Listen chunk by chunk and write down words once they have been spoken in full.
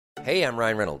Hey, I'm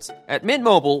Ryan Reynolds. At Mint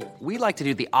Mobile, we like to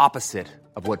do the opposite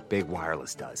of what Big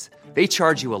Wireless does. They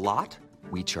charge you a lot,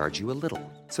 we charge you a little.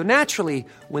 So naturally,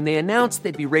 when they announced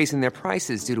they'd be raising their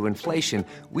prices due to inflation,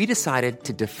 we decided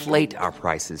to deflate our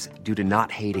prices due to not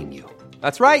hating you.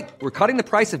 That's right. We're cutting the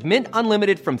price of Mint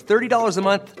Unlimited from $30 a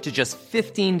month to just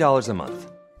 $15 a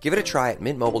month. Give it a try at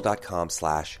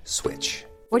mintmobile.com/switch.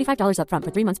 $45 up front for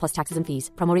 3 months plus taxes and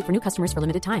fees. Promo rate for new customers for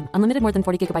limited time. Unlimited more than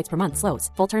 40 gigabytes per month. Slows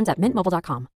full terms at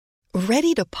mintmobile.com.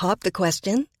 Ready to pop the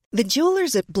question? The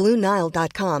jewelers at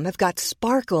BlueNile.com have got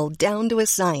sparkle down to a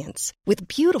science with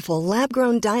beautiful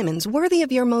lab-grown diamonds worthy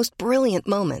of your most brilliant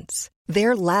moments.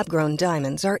 Their lab-grown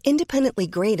diamonds are independently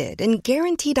graded and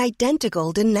guaranteed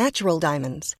identical to natural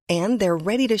diamonds, and they're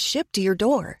ready to ship to your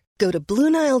door. Go to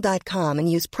BlueNile.com and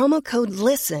use promo code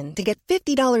LISTEN to get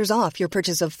 $50 off your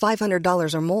purchase of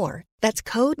 $500 or more. That's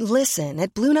code LISTEN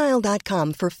at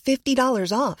BlueNile.com for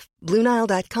 $50 off.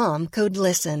 BlueNile.com, code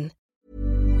LISTEN.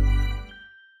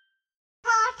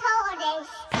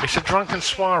 It's a drunken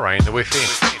soiree in the within.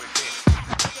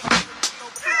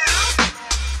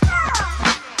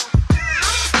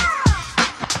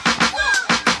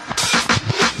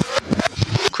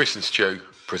 Chris and Stu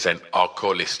present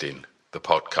Hardcore Listing, the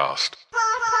podcast.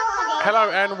 Hello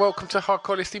and welcome to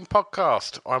Hardcore Listing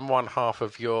Podcast. I'm one half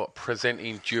of your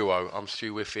presenting duo. I'm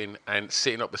Stu Whiffin, and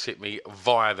sitting opposite me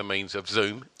via the means of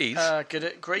Zoom is...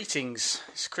 Greetings.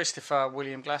 It's Christopher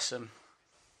William Glassam.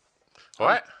 All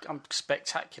right. I'm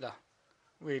spectacular.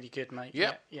 Really good, mate.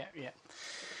 Yep. Yeah.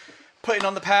 Putting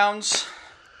on the pounds.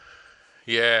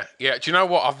 Yeah. Do you know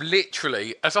what? I've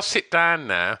literally, as I sit down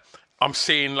now, I'm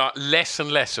seeing like less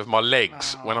and less of my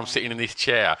legs when I'm sitting in this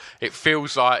chair. It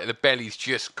feels like the belly's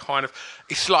just kind of,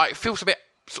 it's like, it feels a bit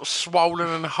sort of swollen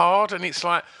and hard, and it's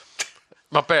like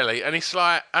my belly, and it's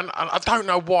like, and I don't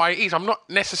know why it is. I'm not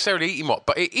necessarily eating what,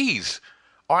 but it is.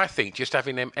 I think just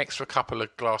having them extra couple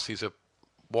of glasses of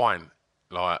wine,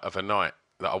 like of a night,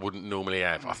 that I wouldn't normally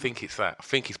have. I think it's that. I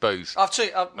think it's booze. I'll tell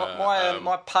you,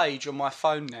 my page on my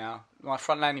phone now, my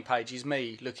front landing page is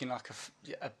me looking like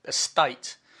a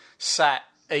state, sat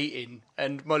eating,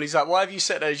 and Molly's like, "Why have you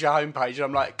set that as your homepage?" And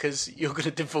I'm like, "Because you're going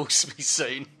to divorce me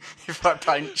soon if I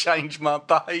don't change my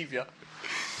behaviour."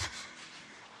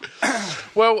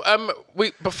 Well,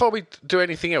 before we do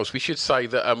anything else, we should say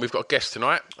that we've got a guest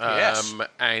tonight. Yes.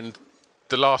 And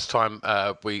the last time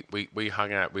we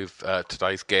hung out with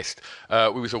today's guest,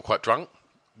 we was all quite drunk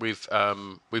with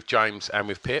James and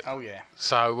with Pip. Oh yeah.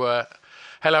 So,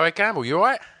 hello, Ed Gamble. You all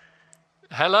right?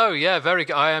 Hello, yeah, very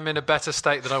good. I am in a better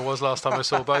state than I was last time I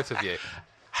saw both of you.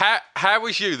 How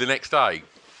was you the next day?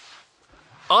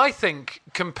 I think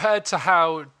compared to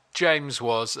how James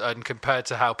was and compared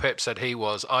to how Pip said he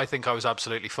was, I think I was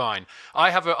absolutely fine. I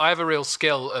have a real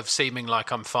skill of seeming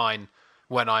like I'm fine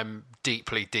when I'm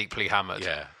deeply, deeply hammered.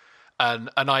 Yeah. And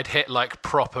I'd hit like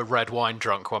proper red wine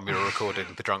drunk when we were recording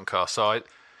the Drunkcast. So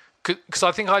because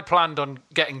I think I'd planned on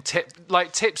getting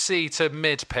tipsy to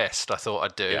mid pissed. I thought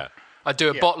I'd do. Yeah. I'd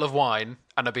do a bottle of wine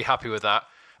and I'd be happy with that.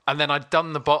 And then I'd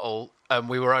done the bottle and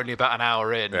we were only about an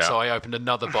hour in, so I opened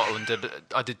another bottle and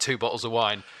did 2 bottles of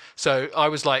wine. So I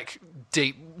was like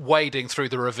deep wading through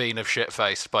the ravine of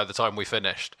shit-faced by the time we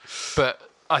finished. But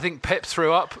I think Pip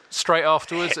threw up straight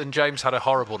afterwards, and James had a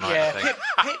horrible night. Yeah, I think.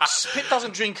 Pip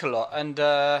doesn't drink a lot, and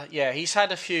he's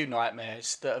had a few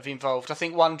nightmares that have involved. I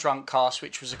think one drunk cast,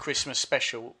 which was a Christmas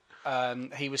special.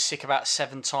 He was sick about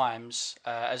 7 times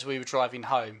as we were driving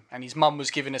home, and his mum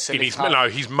was giving us a lift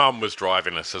home. His mum was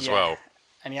driving us as well.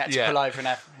 And he had to pull over and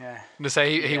have... Yeah. To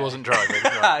say he wasn't driving.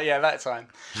 Right. Yeah, that time.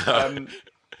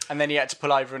 And then he had to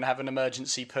pull over and have an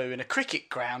emergency poo in a cricket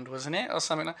ground, wasn't it? Or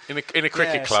something like that. In a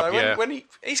cricket club, so when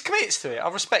he's committed to it, I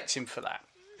respect him for that.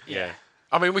 Yeah.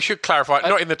 I mean, we should clarify,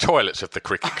 not in the toilets of the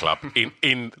cricket club,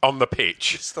 in on the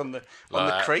pitch. Just on the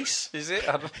crease, is it?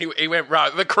 He went,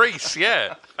 right, the crease,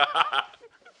 yeah.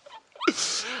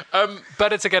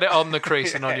 Better to get it on the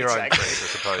crease than on your own crease, I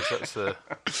suppose. That's the...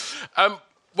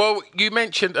 Well, you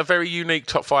mentioned a very unique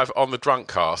top 5 on the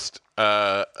Drunkcast,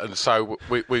 and so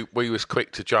we was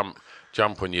quick to jump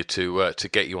on you to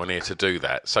get you on here to do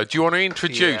that. So do you want to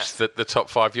introduce the top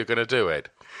 5 you're going to do, Ed?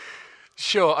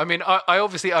 Sure. I mean, I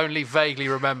obviously only vaguely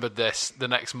remembered this the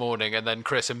next morning, and then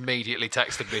Chris immediately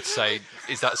texted me to say,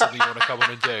 "Is that something you want to come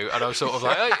on and do?" And I was sort of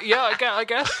like, I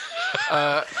guess.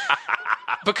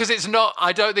 Because it's not,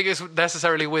 I don't think it's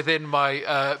necessarily within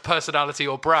my personality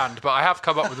or brand, but I have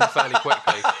come up with them fairly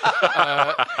quickly.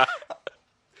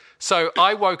 So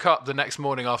I woke up the next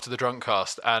morning after the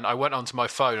Drunkcast, and I went onto my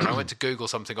phone, and I went to Google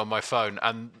something on my phone,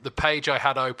 and the page I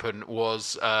had open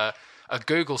was... a a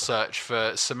Google search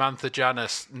for Samantha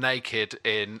Janus naked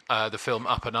in the film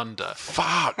Up and Under.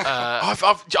 Fuck!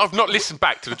 I've not listened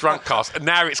back to the Drunk Cast, and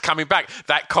now it's coming back.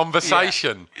 That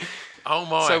conversation. Yeah. Oh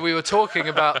my! So we were talking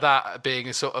about that being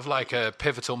a sort of like a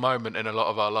pivotal moment in a lot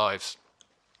of our lives,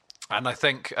 and I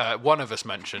think one of us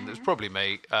mentioned, it was probably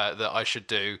me, that I should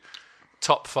do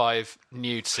top 5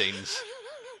 nude scenes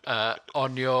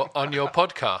on your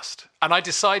podcast. And I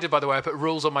decided, by the way, I put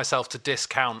rules on myself to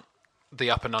discount the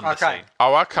Up and Under scene.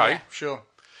 Oh, okay. Yeah, sure.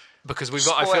 Because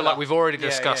I feel like we've already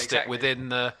discussed it within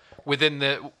the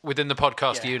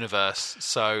podcast universe.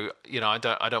 So I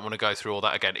don't want to go through all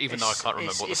that again, even though I can't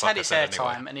remember what the fuck I said. It's had its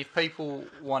airtime, and if people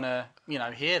want to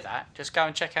hear that, just go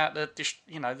and check out the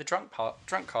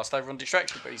drunk cast over on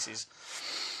Distraction Pieces.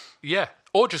 Yeah,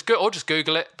 or just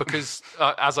Google it, because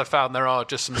as I found, there are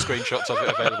just some screenshots of it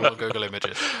available on Google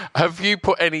Images. Have you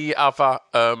put any other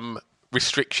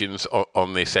restrictions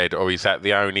on this, Ed, or is that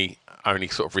the only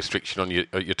sort of restriction on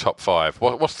your top 5?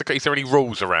 Is there any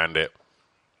rules around it?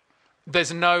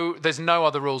 There's no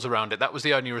other rules around it. That was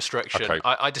the only restriction. Okay.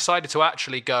 I decided to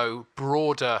actually go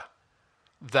broader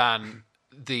than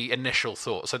the initial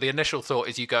thought. So the initial thought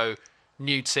is you go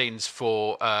nude scenes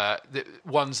for the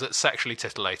ones that sexually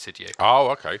titillated you. Oh,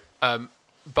 okay.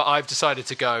 But I've decided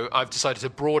to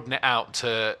broaden it out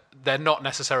to they're not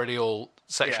necessarily all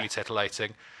sexually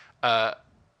titillating.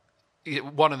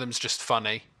 One of them's just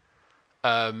funny,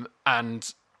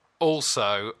 and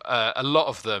also a lot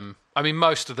of them. I mean,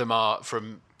 most of them are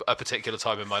from a particular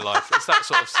time in my life. It's that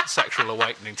sort of sexual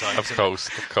awakening time. Of course.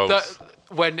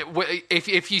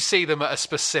 If you see them at a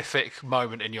specific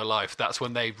moment in your life, that's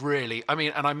when they really, I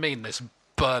mean this,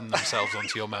 burn themselves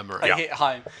onto your memory. They hit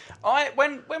home.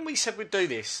 When we said we'd do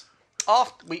this,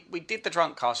 after we did the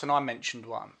Drunk Cast, and I mentioned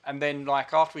one, and then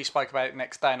after we spoke about it the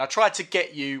next day, and I tried to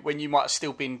get you when you might have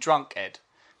still been drunk, Ed,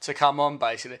 to come on,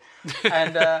 basically.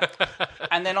 And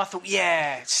and then I thought,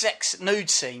 nude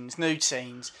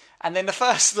scenes. And then the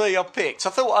first 3 I picked, I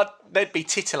thought they'd be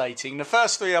titillating. The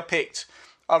first 3 I picked,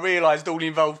 I realised all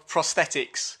involved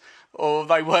prosthetics, or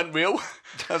they weren't real.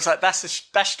 I was like, that's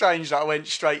strange that I went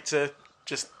straight to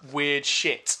just weird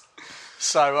shit.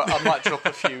 So I might drop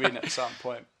a few in at some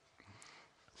point.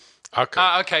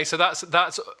 Okay. So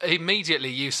that's immediately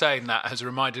you saying that has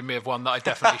reminded me of one that I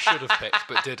definitely should have picked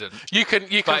but didn't. You can.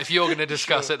 But if you're going to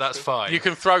discuss it, that's fine. You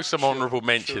can throw some honourable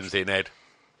mentions in, Ed.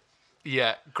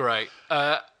 Yeah, great.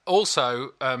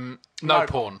 Also, no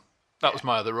porn. That was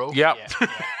my other rule. Yep.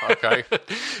 Okay.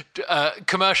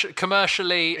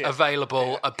 Commercially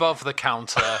available, above the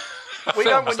counter. We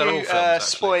don't want you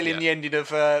spoiling the ending of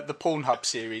the Pornhub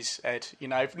series, Ed.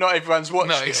 Not everyone's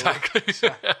watched it. No, exactly.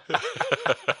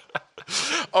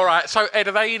 All right, so Ed,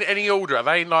 are they in any order? Are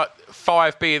they in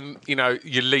 5 being, your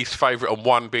least favourite and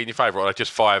 1 being your favourite, or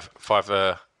just 5 sort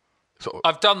of?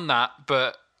 I've done that,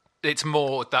 but it's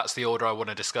more that's the order I want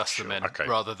to discuss them in,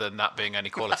 rather than that being any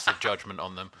qualitative judgment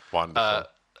on them. Wonderful.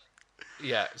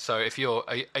 Yeah. So if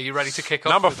are you ready to kick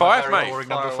off? Number 5, mate.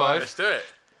 Number 5. Let's do it.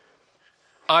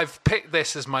 I've picked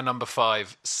this as my number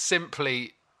 5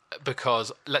 simply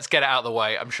because, let's get it out of the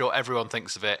way, I'm sure everyone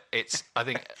thinks of it. I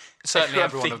think certainly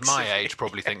everyone of my age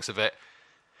probably thinks of it.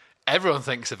 Everyone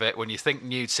thinks of it when you think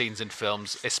nude scenes in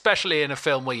films, especially in a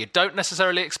film where you don't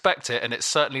necessarily expect it, and it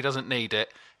certainly doesn't need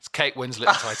it. It's Kate Winslet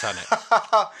in Titanic.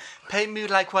 Pay me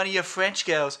like one of your French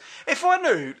girls. If I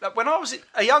knew, when I was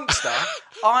a youngster,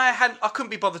 I couldn't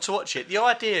be bothered to watch it. The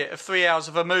idea of 3 hours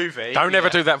of a movie... Don't ever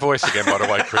do that voice again, by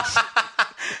the way, Chris.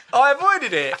 I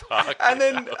avoided it. And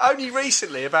then only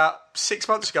recently, about 6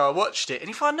 months ago, I watched it. And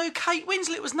if I knew Kate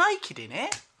Winslet was naked in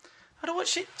it, I'd have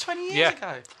watched it 20 years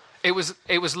ago. It was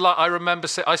like, I remember,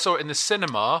 I saw it in the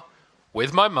cinema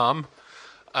with my mum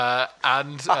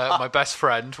and my best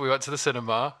friend. We went to the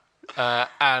cinema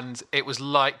and it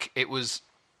was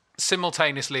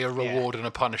simultaneously a reward and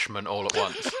a punishment all at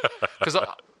once. Because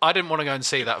I didn't want to go and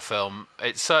see that film.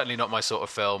 It's certainly not my sort of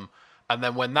film. And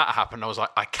then when that happened, I was like,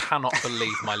 I cannot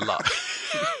believe my luck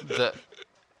that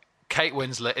Kate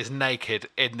Winslet is naked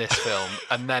in this film.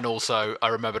 And then also, I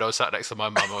remembered I was sat next to my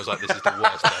mum. I was like, this is the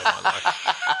worst day of my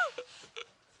life.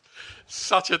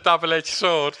 Such a double-edged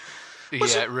sword.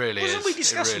 It really is. Wasn't we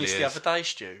discussing this the other day,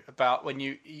 Stu, about when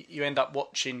you end up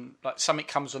watching, something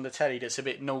comes on the telly that's a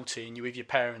bit naughty and you're with your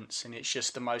parents and it's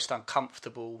just the most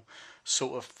uncomfortable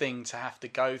sort of thing to have to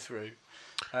go through?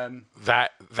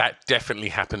 That definitely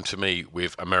happened to me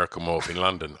with American Werewolf in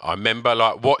London. I remember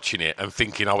watching it and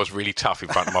thinking I was really tough in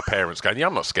front of my parents, going,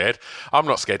 I'm not scared.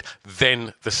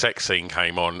 Then the sex scene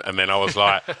came on, and then I was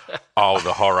like, oh,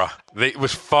 the horror. It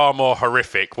was far more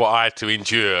horrific what I had to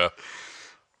endure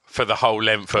for the whole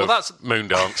length of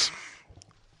Moondance.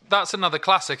 that's another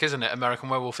classic, isn't it? American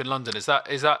Werewolf in London. Is it?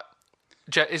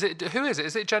 Who is it?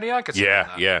 Is it Jenny Agutter?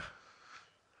 Yeah.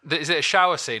 Is it a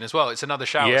shower scene as well? It's another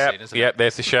shower scene, isn't it? Yeah,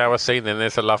 there's the shower scene, then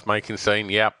there's the lovemaking scene,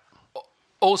 yep.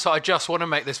 Also, I just want to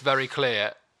make this very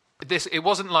clear. It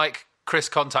wasn't like Chris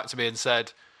contacted me and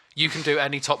said, you can do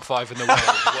any top 5 in the world, what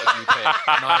have you picked?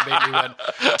 And I immediately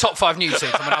went, top 5 nude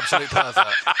scenes, I'm an absolute pervert.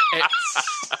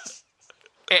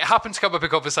 It happened to come up in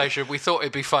conversation, we thought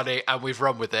it'd be funny, and we've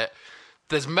run with it.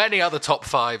 There's many other top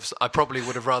 5s I probably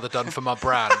would have rather done for my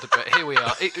brand, but here we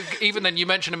are. Even then, you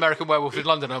mentioned American Werewolf in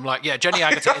London, I'm like, yeah, Jenny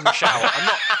Agutter in the shower.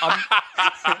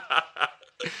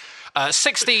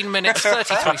 16 minutes,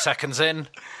 33 seconds in.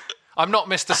 I'm not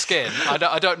Mr. Skin.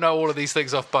 I don't know all of these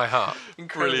things off by heart.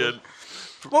 Brilliant.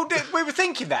 Well, we were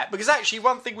thinking that because actually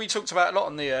one thing we talked about a lot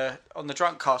on the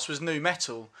Drunk Cast was nu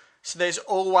metal. So there's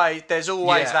always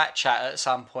that chat at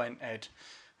some point, Ed.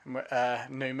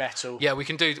 Nu metal. Yeah, we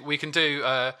can do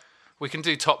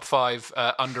top 5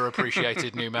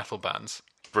 underappreciated nu metal bands.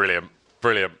 Brilliant.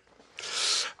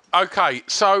 Okay,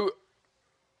 so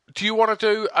do you want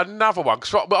to do another one?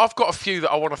 Because I've got a few that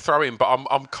I want to throw in, but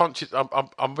I'm conscious. I'm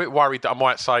a bit worried that I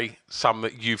might say some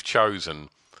that you've chosen.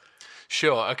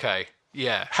 Sure. Okay.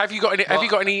 Yeah. Have you got any? Have you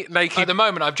got any naked? At the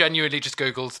moment, I've genuinely just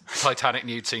googled Titanic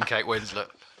nude scene Kate Winslet.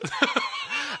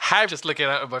 Just looking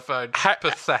at it on my phone.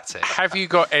 Pathetic. Have you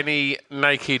got any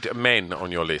naked men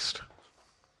on your list?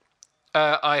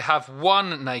 I have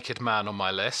one naked man on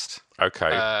my list.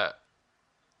 Okay.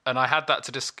 And I had that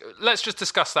to let's just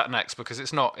discuss that next because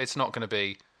it's not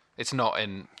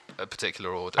in a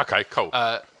particular order. Okay, cool.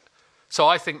 So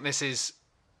I think this is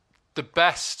the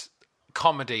best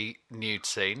comedy nude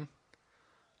scene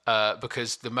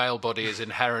because the male body is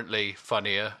inherently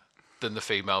funnier than the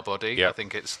female body. Yep. I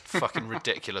think it's fucking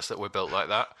ridiculous that we're built like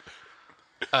that.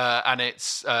 And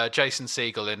it's Jason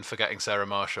Segel in Forgetting Sarah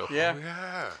Marshall. Yeah. Oh,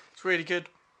 yeah. It's really good.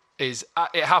 It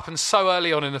happens so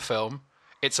early on in the film.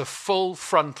 It's a full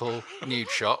frontal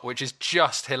nude shot, which is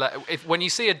just hilarious. When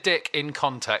you see a dick in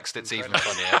context, it's even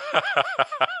funnier.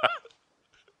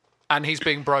 And he's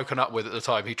being broken up with at the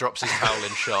time. He drops his towel in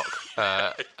shock,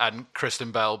 and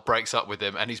Kristen Bell breaks up with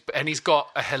him. And he's got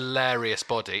a hilarious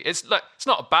body. It's not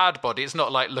a bad body. It's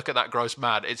not like look at that gross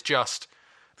man. It's just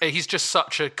he's just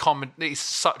such a comedy. He's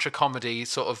such a comedy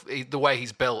sort of. The way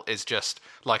he's built is just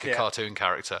like a cartoon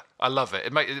character. I love it.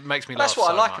 It makes me laugh. That's what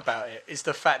so I like much. about it is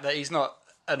the fact that he's not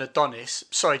an Adonis.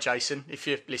 Sorry, Jason, if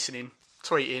you're listening,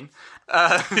 tweeting.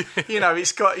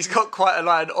 He's got quite an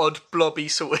odd blobby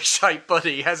sort of shaped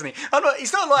body, hasn't he?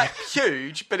 He's not like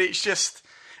huge, but it's just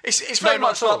it's very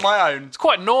much like my own. It's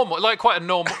quite normal, like quite a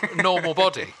normal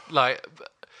body.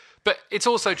 But it's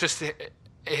also just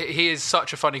he is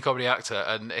such a funny comedy actor,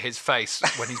 and his face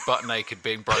when he's butt naked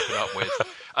being broken up with,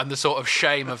 and the sort of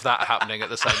shame of that happening at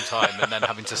the same time, and then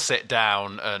having to sit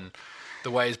down and the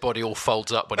way his body all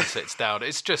folds up when he sits down.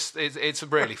 It's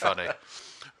really funny.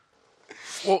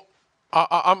 Well,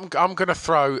 I'm going to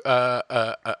throw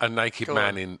a naked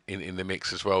man in the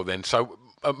mix as well. Then, so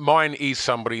mine is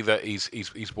somebody that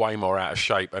is way more out of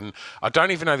shape, and I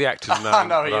don't even know the actor's name.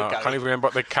 I can't even remember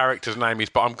what the character's name is,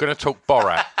 but I'm going to talk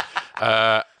Borat,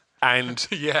 and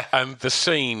the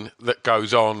scene that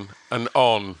goes on and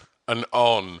on and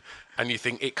on, and you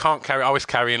think it can't carry. Oh, it's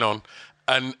carrying on,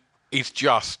 and it's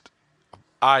just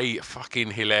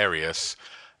fucking hilarious.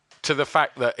 To the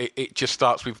fact that it just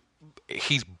starts with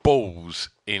his balls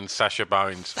in Sacha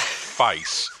Baron's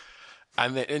face,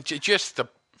 and then just the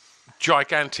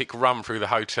gigantic run through the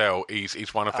hotel is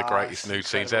one of the greatest nude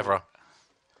scenes ever.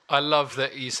 I love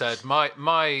that you said my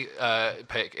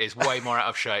pick is way more out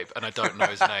of shape, and I don't know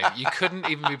his name. You couldn't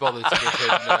even be bothered to give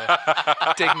him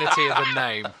the dignity of a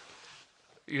name.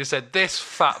 You said this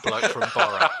fat bloke from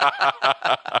Borat.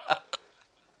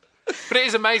 But it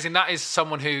is amazing. That is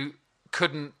someone who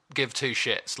couldn't give two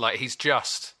shits. Like he's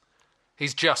just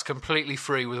completely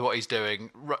free with what he's doing,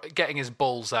 getting his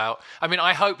balls out. I mean,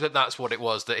 I hope that that's what it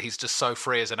was, that he's just so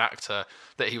free as an actor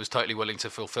that he was totally willing to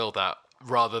fulfill that,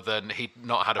 rather than he'd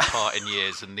not had a part in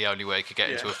years and the only way he could get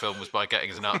into a film was by getting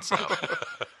his nuts out.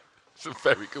 It's a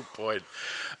very good point.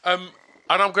 And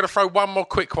I'm going to throw one more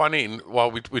quick one in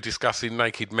while we're discussing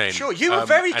naked men. Sure, you were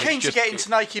very keen to get into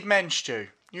naked men, Stu.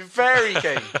 You're very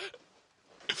keen.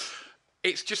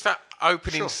 It's just that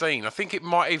opening scene. I think it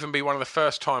might even be one of the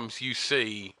first times you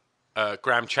see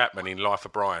Graham Chapman in Life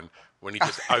of Brian, when he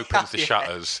just opens the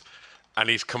shutters and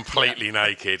he's completely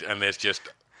naked and there's just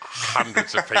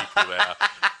hundreds of people there.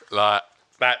 Like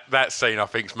that scene, I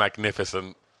think, is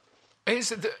magnificent. It's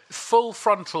the full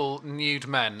frontal nude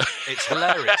men. It's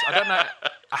hilarious. I don't know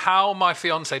how my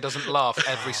fiance doesn't laugh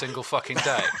every single fucking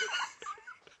day.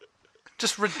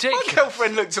 just ridiculous. My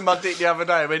girlfriend looked at my dick the other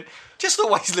day and went, "Just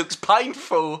always looks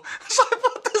painful." I was like,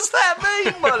 "What does that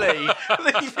mean, Molly?"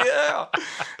 Leave it out.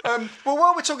 Well,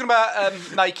 while we're talking about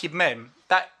naked men,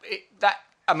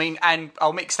 and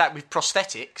I'll mix that with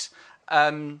prosthetics.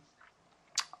 One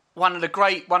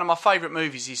of my favourite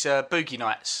movies is Boogie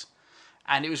Nights,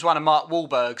 and it was one of Mark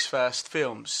Wahlberg's first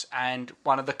films. And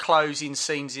one of the closing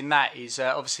scenes in that is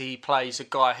obviously he plays a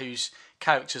guy whose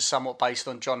character's somewhat based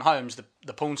on John Holmes,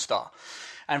 the porn star.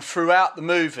 And throughout the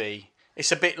movie,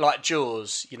 it's a bit like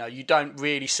Jaws. You know, you don't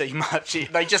really see much.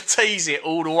 They just tease it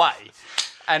all the way.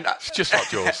 And it's just like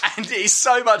Jaws. And it's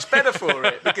so much better for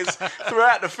it, because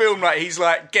throughout the film, like, he's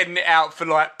like getting it out for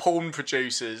like porn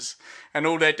producers, and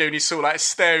all they're doing is sort of like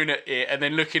staring at it and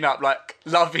then looking up like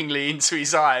lovingly into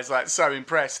his eyes, like so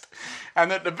impressed.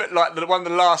 And one of the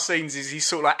last scenes is he's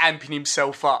sort of like amping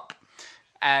himself up,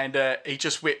 and he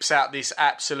just whips out this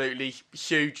absolutely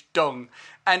huge dong.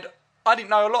 And I didn't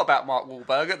know a lot about Mark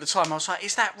Wahlberg at the time. I was like,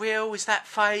 is that real? Is that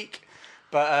fake?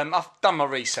 But I've done my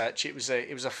research. It was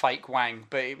a fake wang,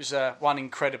 but it was one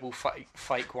incredible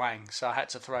fake wang. So I had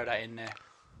to throw that in there.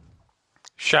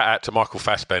 Shout out to Michael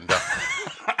Fassbender.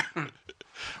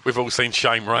 We've all seen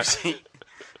Shame, right?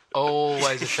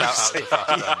 Always a shout out to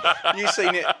Fassbender. You've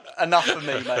seen it enough for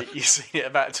me, mate. You've seen it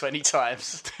about 20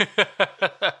 times.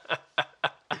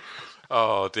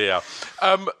 Oh dear.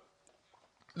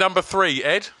 Number 3,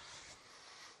 Ed.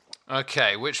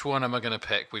 Okay, which one am I going to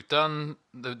pick? We've done...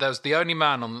 There's The Only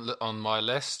Man on my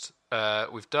list.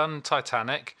 We've done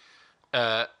Titanic.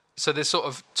 So there's sort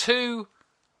of 2...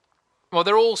 Well,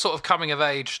 they're all sort of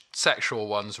coming-of-age sexual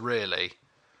ones, really,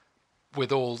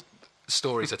 with all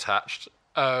stories attached.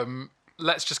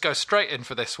 Let's just go straight in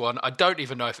for this one. I don't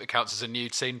even know if it counts as a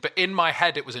nude scene, but in my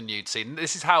head it was a nude scene.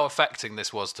 This is how affecting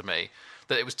this was to me,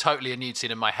 that it was totally a nude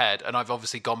scene in my head, and I've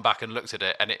obviously gone back and looked at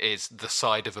it, and it is the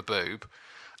side of a boob.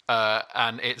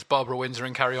 And it's Barbara Windsor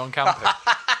in Carry On Camping. I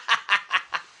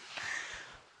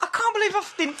can't believe I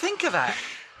didn't think of that.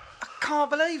 I can't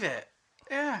believe it.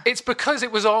 Yeah. It's because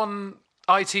it was on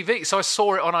ITV, so I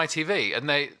saw it on ITV, and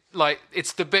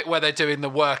it's the bit where they're doing the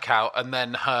workout, and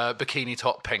then her bikini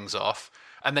top pings off,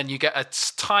 and then you get a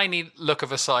tiny look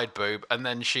of a side boob, and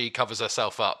then she covers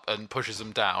herself up and pushes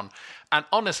them down. And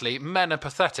honestly, men are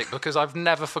pathetic, because I've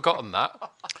never forgotten that.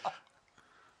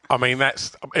 I mean,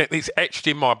 it's etched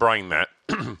in my brain, that.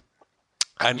 And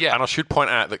I should point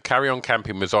out that Carry On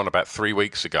Camping was on about 3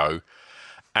 weeks ago,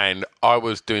 and I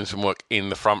was doing some work in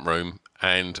the front room,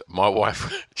 and my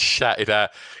wife shouted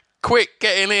out, "Quick,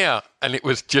 get in here!" And it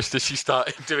was just as she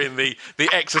started doing the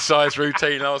exercise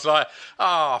routine. I was like,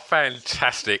 "Oh,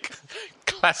 fantastic.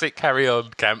 Classic Carry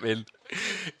On Camping."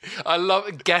 I love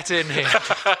it. Get in here.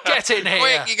 Get in here.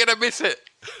 Quick, you're going to miss it.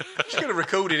 She could have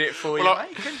recorded it for you,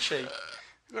 mate, couldn't she?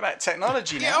 Look at that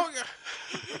technology now.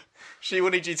 She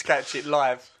wanted you to catch it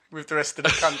live with the rest of the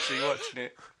country watching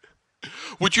it.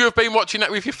 Would you have been watching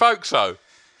that with your folks, though?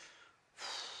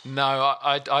 No,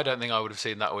 I don't think I would have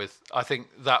seen that with... I think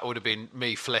that would have been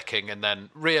me flicking and then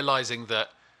realising that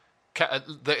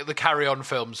the Carry On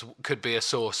films could be a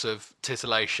source of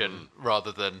titillation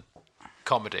rather than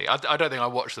comedy. I don't think I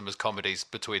watched them as comedies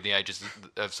between the ages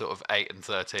of sort of 8 and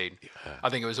 13. Yeah. I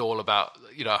think it was all about,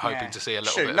 hoping to see a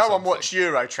little bit of no something. one watched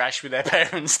Eurotrash with their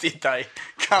parents, did they?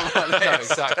 Come on,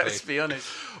 exactly. Let's be honest.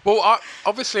 Well,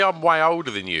 obviously I'm way older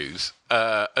than you,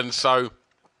 and so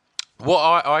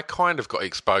what I kind of got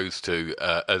exposed to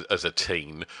as a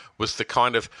teen was the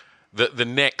kind of... The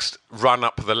next run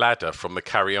up the ladder from the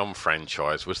Carry On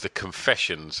franchise was the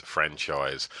Confessions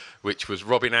franchise, which was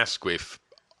Robin Asquith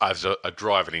as a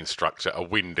driving instructor, a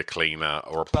window cleaner,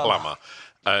 or a plumber,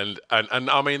 and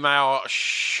I mean, they are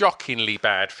shockingly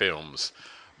bad films.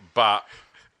 But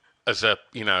as a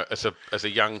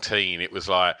young teen, it was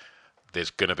like,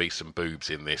 there's gonna be some boobs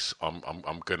in this. I'm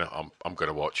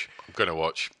gonna watch.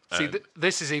 See,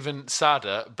 this is even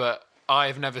sadder, but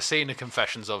I've never seen a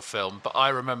Confessions of film, but I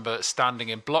remember standing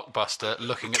in Blockbuster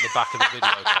looking at the back of the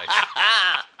video case.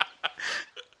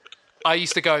 I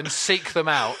used to go and seek them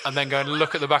out and then go and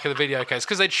look at the back of the video case,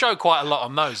 because they'd show quite a lot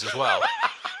on those as well.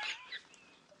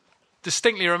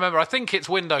 Distinctly remember, I think it's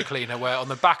Window Cleaner, where on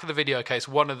the back of the video case,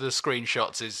 one of the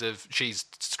screenshots is of she's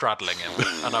straddling him.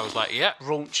 And I was like, yeah.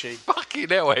 Raunchy. Fucking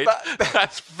hell, Ed.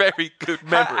 That's very good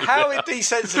memory. How we're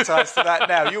desensitised to that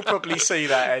now. You'll probably see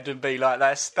that, Ed, and be like,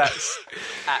 that's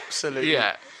absolutely...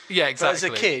 Yeah, exactly. But as a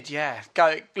kid,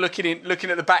 go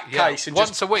looking at the back case and once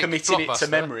just a week, committing it to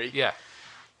memory. Yeah.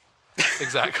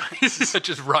 Exactly.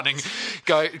 Just running,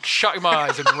 shutting my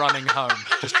eyes and running home,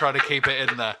 just trying to keep it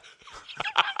in there.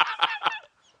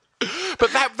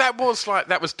 But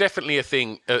that was definitely a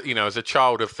thing, as a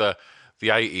child of the the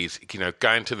 80s,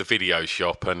 going to the video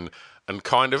shop and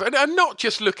kind of, and not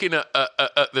just looking at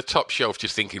the top shelf,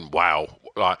 just thinking, wow,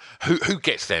 like who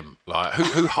gets them? Like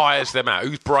who hires them out?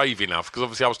 Who's brave enough? Because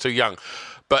obviously I was too young.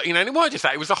 But, and it wasn't just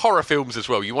that, it was the horror films as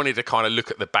well. You wanted to kind of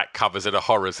look at the back covers of the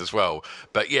horrors as well.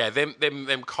 But yeah, them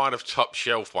kind of top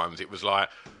shelf ones, it was like,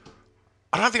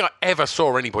 I don't think I ever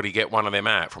saw anybody get one of them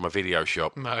out from a video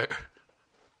shop. No.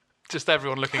 Just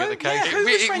everyone looking at the case. Yeah,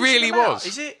 it really was.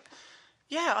 Is it?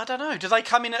 Yeah, I don't know. Do they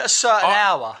come in at a certain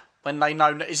hour when they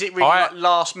know? Is it really like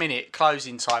last minute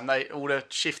closing time? All the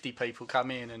shifty people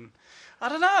come in, and I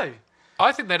don't know.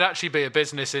 I think there'd actually be a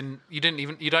business in you don't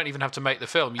even have to make the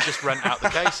film. You just rent out the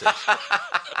cases.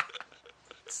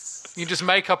 You just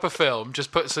make up a film,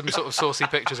 just put some sort of saucy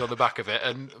pictures on the back of it,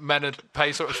 and men would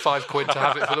pay sort of £5 to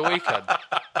have it for the weekend.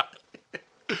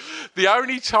 The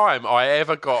only time I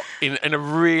ever got in a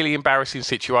really embarrassing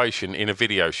situation in a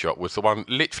video shop was the one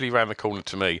literally around the corner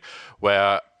to me,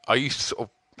 where I used to sort of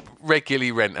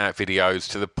regularly rent out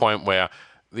videos to the point where,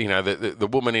 the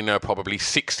woman in her probably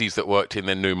 60s that worked in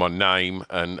there knew my name,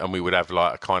 and we would have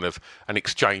like a kind of an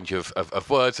exchange of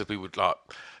words as we would like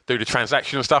do the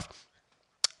transaction and stuff.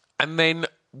 And then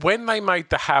when they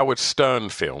made the Howard Stern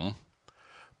film,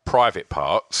 Private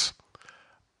Parts,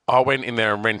 I went in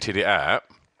there and rented it out.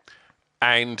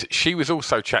 And she was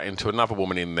also chatting to another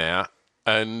woman in there.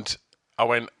 And I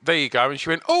went, there you go. And she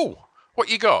went, oh, what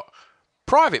you got?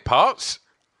 Private Parts?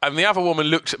 And the other woman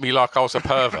looked at me like I was a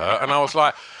pervert. And I was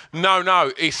like,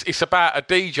 no, it's about a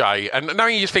DJ. And now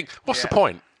you just think, what's the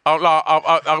point? I'm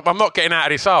not getting out of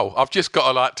this hole. I've just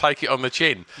got to take it on the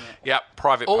chin. Yeah,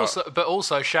 Private Parts. But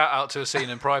also shout out to a scene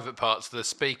in Private Parts, the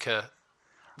speaker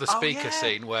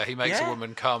scene where he makes a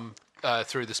woman come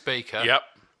through the speaker. Yep.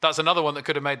 That's another one that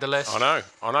could have made the list. I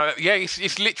know. Yeah,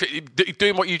 it's literally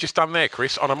doing what you just done there,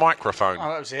 Chris, on a microphone. Oh,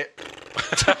 that was it.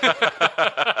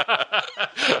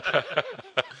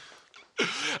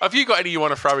 Have you got any you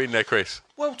want to throw in there, Chris?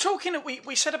 Well,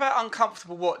 we said about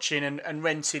uncomfortable watching and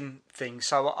renting things,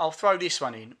 so I'll throw this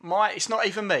one in. It's not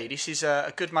even me. This is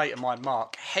a good mate of mine,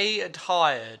 Mark. He had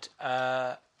hired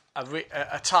a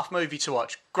tough movie to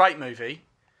watch. Great movie,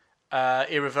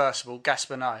 Irreversible,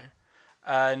 Gaspar Noé.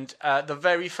 And the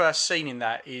very first scene in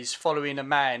that is following a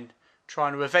man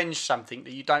trying to avenge something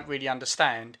that you don't really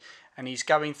understand, and he's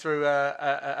going through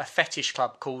a fetish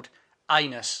club called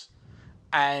Anus.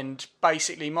 And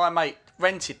basically my mate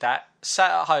rented that,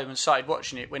 sat at home and started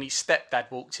watching it when his stepdad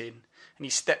walked in. And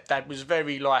his stepdad was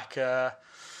very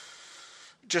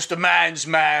just a man's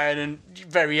man and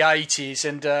very 80s.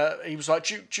 And he was like,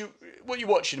 what are you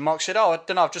watching? And Mark said, I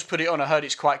don't know, I've just put it on, I heard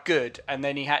it's quite good. And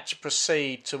then he had to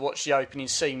proceed to watch the opening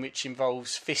scene, which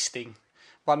involves fisting.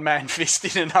 One man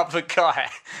fisting another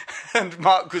guy. And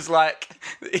Mark was like,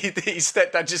 his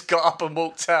stepdad just got up and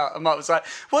walked out. And Mark was like,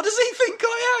 what does he think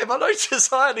I am? I don't just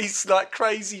hire these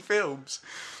crazy films.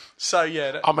 So,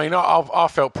 yeah. I mean, I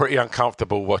felt pretty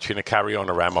uncomfortable watching a Carry On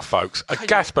around my folks. A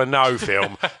Gaspar Noé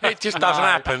film, it just doesn't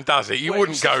happen, does it? You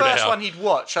wouldn't go there. The first one he'd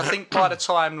watch. I think by the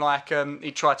time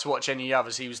he tried to watch any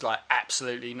others, he was like,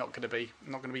 absolutely not going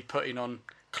to be putting on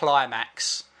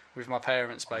Climax with my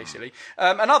parents, basically.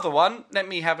 Another one. Let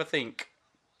me have a think.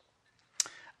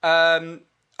 I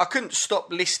couldn't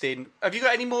stop listing. Have you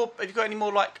got any more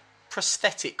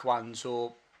prosthetic ones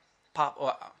or?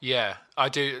 Yeah, I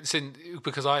do.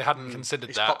 Because I hadn't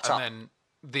considered that, and then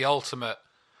the ultimate.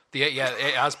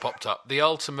 It has popped up. The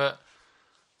ultimate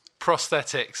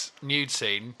prosthetics nude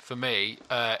scene for me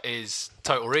is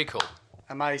Total Recall.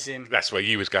 Amazing. That's where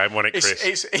you was going, wasn't it,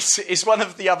 Chris? It's one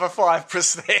of the other 5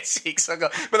 prosthetics I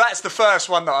got, but that's the first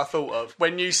one that I thought of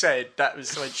when you said that.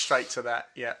 Went straight to that.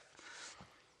 Yeah,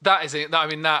 that is it. I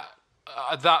mean that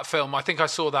film. I think I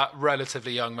saw that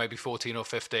relatively young, maybe 14 or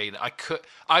 15.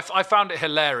 I found it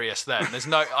hilarious then.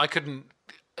 I couldn't.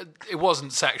 It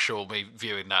wasn't sexual. Me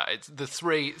viewing that. It's the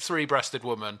three-breasted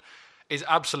woman is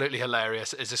absolutely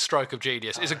hilarious. It's a stroke of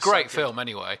genius. It's a great film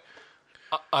anyway.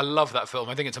 I love that film.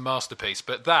 I think it's a masterpiece.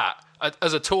 But that,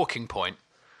 as a talking point,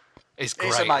 is great.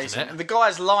 It's amazing. Isn't it? And the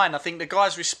guy's line, I think the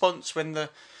guy's response when the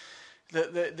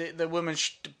woman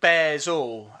bears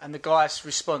all, and the guy's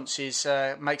response is,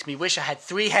 makes me wish I had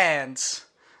 3 hands.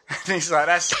 And he's like,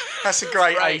 that's a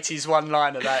great 80s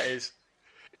one-liner, that is.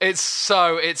 It's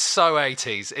so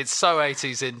 80s. It's so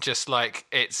 80s in just like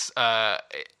its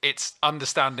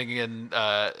understanding and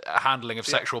handling of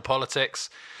sexual politics.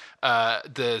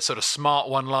 The sort of smart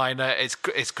one-liner, it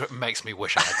makes me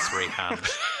wish I had 3 hands.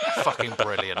 Fucking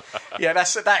brilliant. Yeah,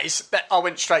 that. I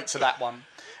went straight to that one,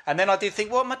 and then I did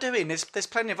think, what am I doing? There's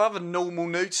plenty of other normal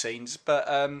nude scenes, but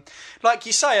like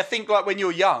you say, I think like when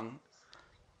you're young,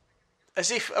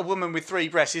 as if a woman with 3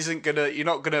 breasts isn't gonna. You're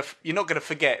not gonna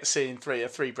forget seeing a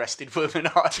 3-breasted woman,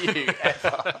 are you?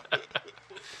 Ever?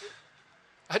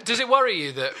 Does it worry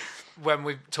you that when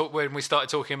we started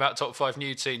talking about top 5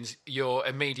 nude scenes, your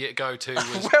immediate go-to was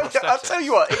Well, prosthetics? I'll tell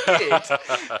you what, it did.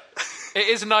 It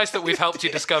is nice that we've helped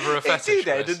you discover a fetish. It did,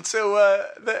 Ed, Chris. until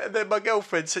my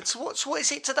girlfriend said, "So what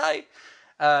is it today?"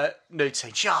 Nude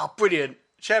scene. She, oh, brilliant.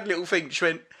 She had a little thing. She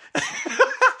went,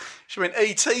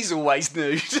 E.T.'s always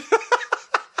nude.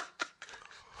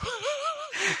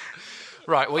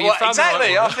 Right, well, you found exactly.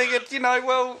 the right I one. figured,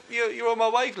 you're on my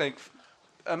wavelength.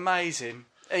 Amazing.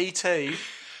 E.T.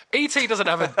 E.T. doesn't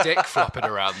have a dick flopping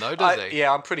around, though, does he?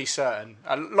 Yeah, I'm pretty certain.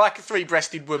 Like a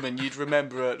 3-breasted woman, you'd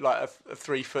remember a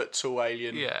 3-foot tall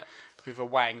alien with a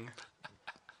wang.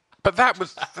 But that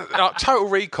was Total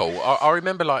Recall. I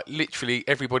remember literally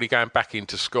everybody going back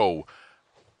into school,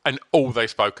 and all they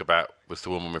spoke about was the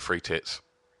woman with 3 tits.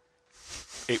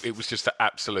 It was just the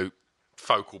absolute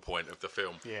focal point of the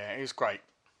film. Yeah, it was great.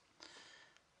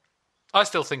 I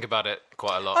still think about it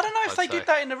quite a lot. I don't know if they did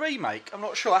that in the remake. I'm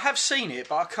not sure. I have seen it,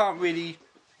 but I can't really.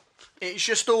 It's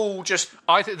just all just.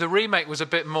 I think the remake was a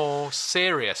bit more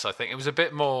serious. I think it was a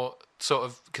bit more sort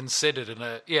of considered, and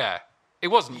it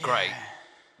wasn't great.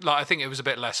 I think it was a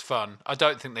bit less fun. I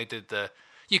don't think they did the.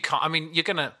 You can't. I mean,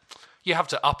 you have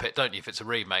to up it, don't you? If it's a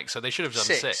remake, so they should have done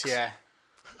 6. Yeah.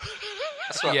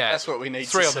 That's what we need.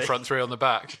 3 to on the see. front, 3 on the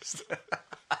back.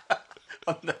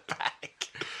 On the back.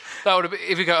 That would have been,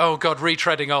 if you go, oh God,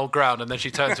 retreading old ground, and then she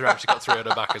turns around, she's got 3 on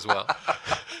her back as well.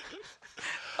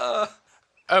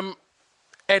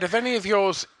 Ed, have any of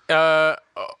yours?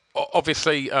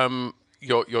 Obviously,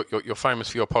 you're famous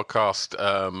for your podcast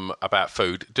about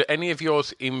food. Do any of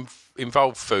yours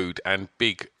involve food and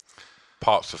big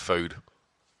parts of food?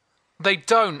 They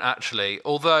don't actually,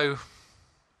 although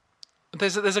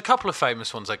there's a couple of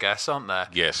famous ones, I guess, aren't there?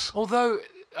 Yes. Although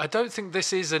I don't think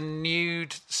this is a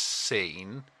nude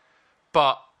scene,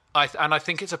 but I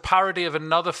think it's a parody of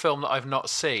another film that I've not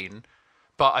seen,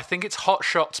 but I think it's Hot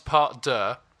Shots Part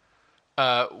 2,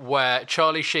 where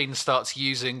Charlie Sheen starts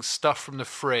using stuff from the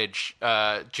fridge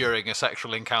during a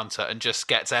sexual encounter and just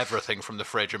gets everything from the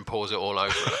fridge and pours it all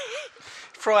over her.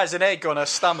 Fries an egg on her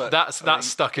stomach. That's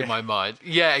stuck in my mind.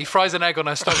 Yeah, he fries an egg on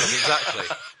her stomach, exactly.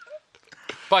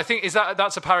 But I think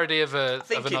that's a parody of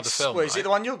another film. Well, is it the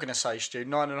one you're going to say, Stu?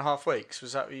 9.5 weeks?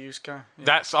 Was that what you was going?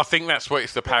 Yeah. I think that's what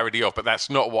it's the parody of, but that's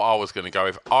not what I was going to go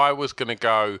with. I was going to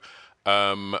go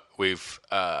with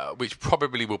which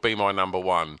probably will be my number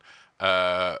 1,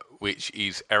 which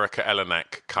is Erika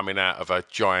Eleniak coming out of a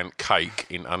giant cake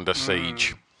in Under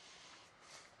Siege.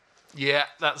 Yeah,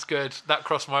 that's good. That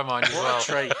crossed my mind as well. What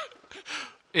a treat.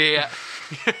 Yeah.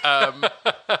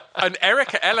 And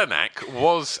Erika Eleniak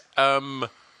was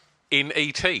in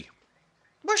E.T.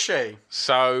 Was she?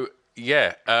 So,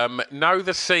 yeah. Know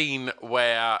the scene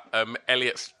where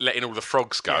Elliot's letting all the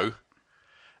frogs go,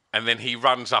 and then he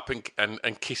runs up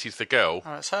and kisses the girl?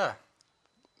 Oh, that's her.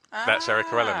 That's Erika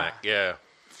Eleniak, yeah.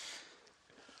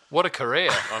 What a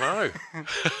career. I know.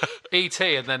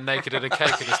 E.T. and then Naked in a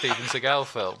Cake in a Steven Seagal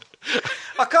film.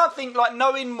 I can't think,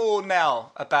 knowing more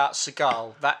now about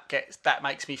Seagal, that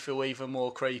makes me feel even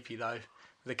more creepy, though,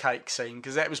 the cake scene,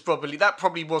 because that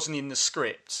probably wasn't in the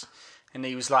script, and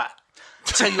he was like,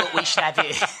 tell you what, we should have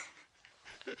it.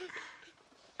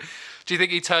 Do you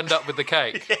think he turned up with the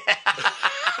cake? Yeah.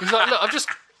 He's like, look,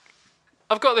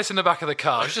 I've got this in the back of the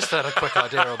car. I just had a quick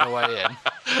idea on the way in.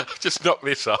 Just knock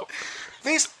this up.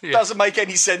 This doesn't make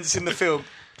any sense in the film.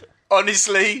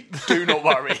 Honestly, do not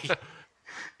worry.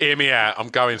 Hear me out. I'm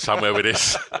going somewhere with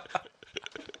this.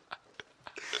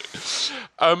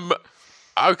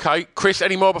 Okay, Chris,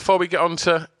 any more before we get on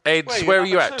to Ed's? Where are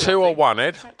you at? 2 or 1,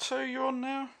 Ed? 2 you're on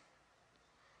now?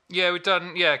 Yeah, we've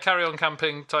done, Carry On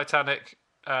Camping, Titanic,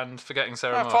 and Forgetting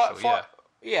Sarah Marshall,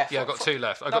 Yeah, I've got 2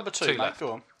 left. I've number got 2 2 mate, left.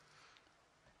 go on.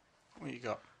 What you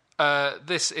got?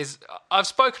 This is... I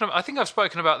think I've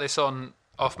spoken about this on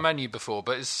Off Menu before,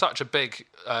 but it's such a big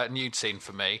nude scene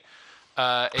for me.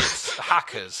 It's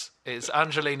Hackers. It's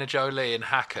Angelina Jolie in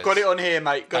Hackers. Got it on here,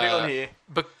 mate. Got it on here.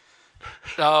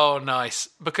 Oh, nice.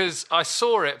 Because I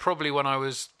saw it probably when I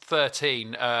was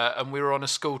 13, and we were on a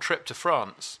school trip to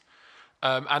France,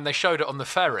 and they showed it on the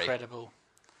ferry. Incredible.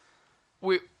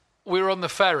 We were on the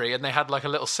ferry, and they had like a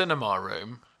little cinema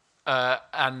room,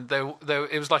 and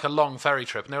it was like a long ferry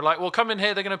trip, and they were like, well, come in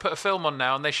here, they're going to put a film on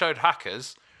now, and they showed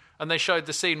Hackers, and they showed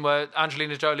the scene where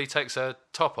Angelina Jolie takes her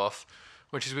top off,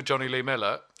 which is with Johnny Lee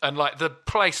Miller, and like the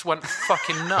place went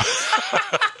fucking nuts.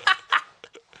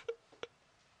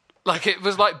 Like it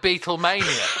was like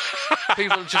Beatlemania.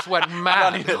 People just went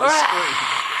mad. Running at the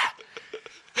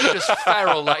screen. Just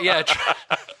feral,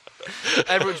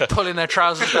 Everyone's pulling their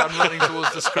trousers down, running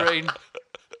towards the screen.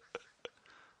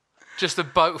 Just a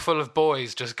boat full of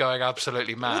boys just going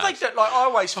absolutely mad. Well, I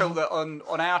always felt that on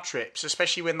our trips,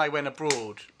 especially when they went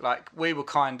abroad, like we were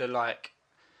kind of like,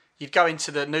 you'd go into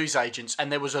the newsagents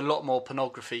and there was a lot more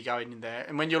pornography going in there.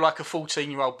 And when you're like a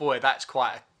 14-year-old boy, that's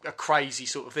quite a crazy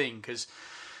sort of thing. Because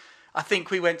I think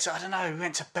we went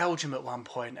to Belgium at one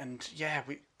point, and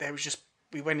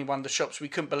we went in one of the shops. We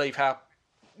couldn't believe how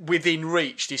within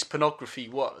reach this pornography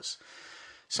was.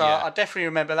 So I definitely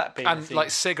remember that being a thing.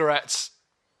 Like cigarettes.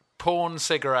 Porn,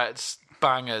 cigarettes,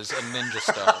 bangers, and Ninja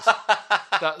Stars.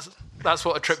 That's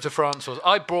what a trip to France was.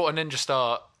 I brought a Ninja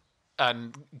Star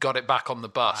and got it back on the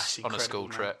bus on a school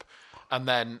trip, and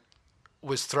then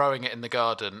was throwing it in the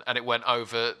garden, and it went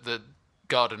over the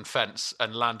garden fence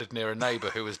and landed near a neighbour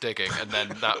who was digging, and then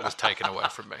that was taken away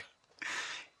from me.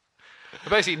 I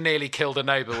basically nearly killed a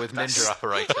neighbour with Ninja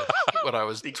apparatus when I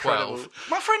was 12.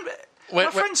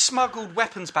 My friend smuggled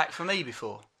weapons back for me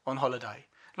before on holiday.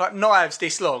 Like knives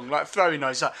this long, like throwing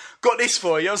those. Like, got this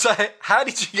for you. I was like, how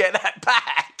did you get that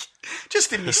back?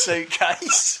 Just in my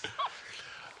suitcase.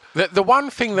 The one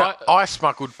thing that I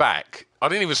smuggled back, I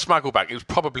didn't even smuggle back, it was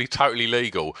probably totally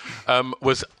legal,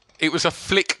 was a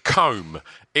flick comb.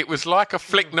 It was like a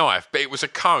flick knife, but it was a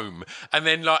comb. And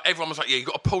then like everyone was like, yeah, you've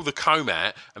got to pull the comb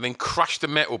out and then crush the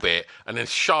metal bit and then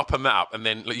sharpen that up and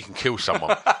then you can kill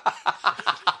someone.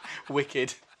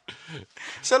 Wicked.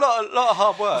 It's a lot of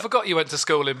hard work. I forgot you went to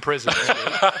school in prison.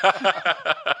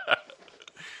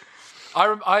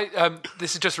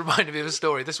 This has just reminded me of a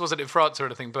story. This wasn't in France or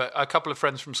anything, but a couple of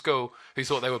friends from school who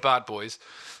thought they were bad boys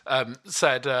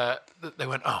said that they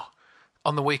went,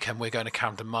 on the weekend we're going to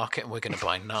Camden Market and we're going to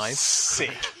buy knives.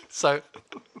 Sick. So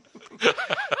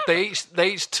they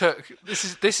each took.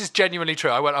 This is genuinely true.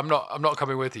 I went. I'm not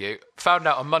coming with you. Found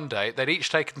out on Monday they'd each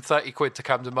taken 30 quid to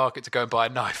Camden Market to go and buy a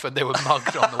knife, and they were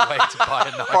mugged on the way to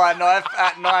buy a knife. Buy a knife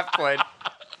at knife point.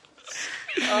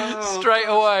 Straight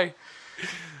away.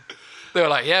 They were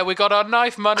like, "Yeah, we got our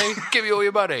knife money. Give me all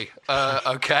your money."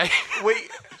 Okay.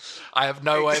 I have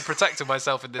no way of protecting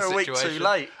myself in this situation. A week too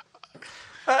late.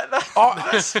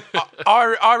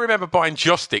 I remember buying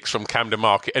joss sticks from Camden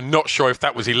Market and not sure if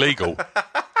that was illegal.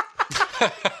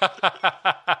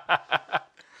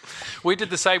 We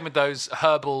did the same with those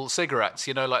herbal cigarettes,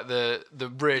 like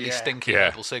the really stinky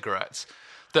herbal cigarettes.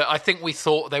 That I think we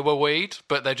thought they were weed,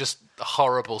 but they're just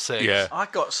horrible cigs. Yeah. I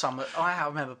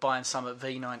remember buying some at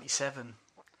V97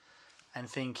 and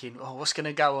thinking, what's going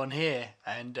to go on here?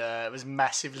 And I was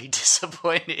massively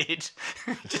disappointed.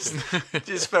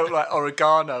 just felt like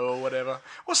oregano or whatever.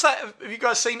 What's that? Have you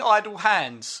guys seen Idle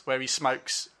Hands, where he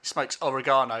smokes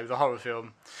oregano, the horror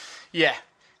film? Yeah,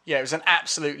 it was an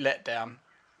absolute letdown.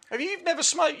 Have you never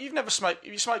smoked? Have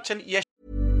you smoked any? Yes.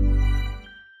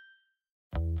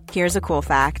 Here's a cool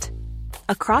fact.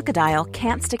 A crocodile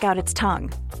can't stick out its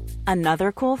tongue.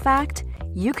 Another cool fact,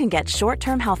 you can get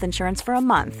short-term health insurance for a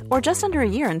month or just under a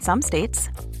year in some states.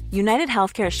 United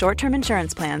Healthcare short-term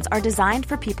insurance plans are designed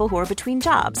for people who are between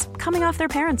jobs, coming off their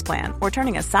parents' plan, or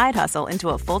turning a side hustle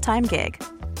into a full-time gig.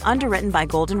 Underwritten by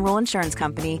Golden Rule Insurance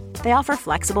Company, they offer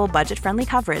flexible, budget-friendly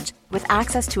coverage with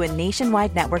access to a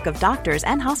nationwide network of doctors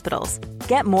and hospitals.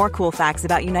 Get more cool facts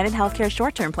about United Healthcare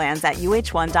short-term plans at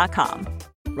uh1.com.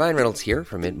 Ryan Reynolds here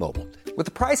from Mint Mobile. With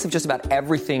the price of just about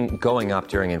everything going up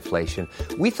during inflation,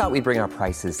 we thought we'd bring our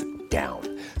prices down.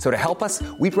 So to help us,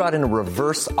 we brought in a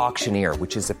reverse auctioneer,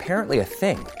 which is apparently a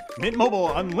thing. Mint Mobile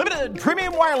Unlimited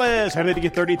Premium Wireless. How to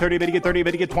get 30, 30, bit to get 30,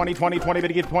 bit to get 20, 20, 20, bit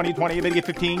to get 20, 20, bit to get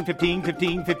 15, 15,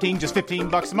 15, 15, just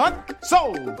 $15 a month?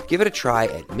 Sold! Give it a try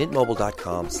at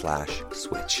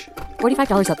mintmobile.com/switch.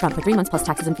 $45 up front for 3 months plus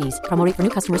taxes and fees. Promo rate for new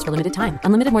customers for limited time.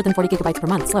 Unlimited more than 40 gigabytes per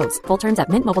month. Slows full terms at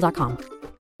mintmobile.com.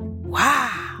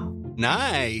 Wow.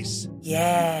 Nice.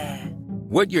 Yeah.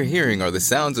 What you're hearing are the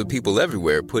sounds of people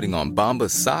everywhere putting on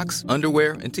Bombas socks,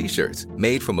 underwear, and T-shirts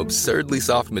made from absurdly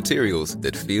soft materials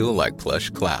that feel like plush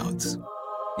clouds.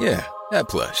 Yeah, that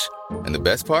plush. And the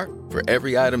best part? For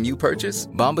every item you purchase,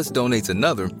 Bombas donates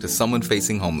another to someone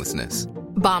facing homelessness.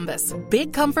 Bombas.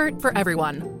 Big comfort for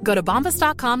everyone. Go to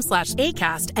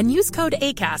bombas.com/ACAST and use code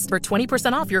ACAST for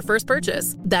 20% off your first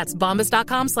purchase. That's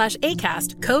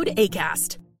bombas.com/ACAST. Code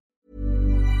ACAST.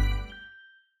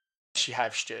 You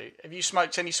have, Stu. Have you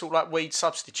smoked any sort of like weed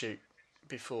substitute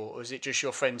before, or is it just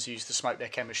your friends who used to smoke their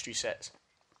chemistry sets?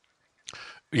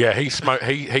 Yeah, he smoked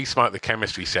the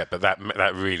chemistry set, but that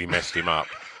really messed him up.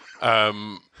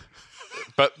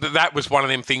 But that was one of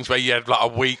them things where you had like a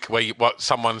week where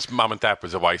someone's mum and dad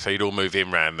was away, so you'd all move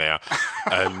in round there,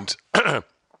 and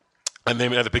And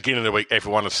then at the beginning of the week,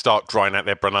 everyone would start drying out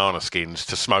their banana skins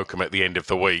to smoke them at the end of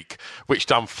the week, which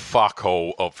done fuck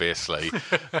all, obviously.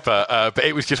 but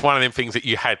it was just one of them things that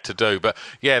you had to do. But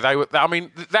yeah, they were. I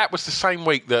mean, that was the same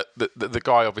week that the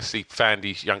guy obviously found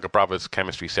his younger brother's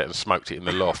chemistry set and smoked it in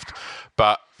the loft.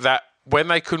 But that when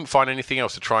they couldn't find anything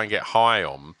else to try and get high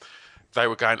on, they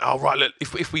were going, "Oh right, look,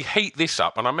 if we heat this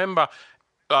up," and I remember.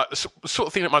 The sort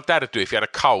of thing that my dad would do if he had a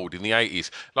cold in the 80s.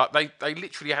 Like, they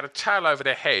literally had a towel over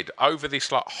their head, over this,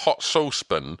 like, hot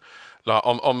saucepan, like,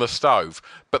 on the stove.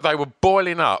 But they were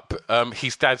boiling up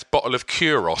his dad's bottle of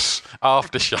Curos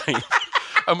aftershave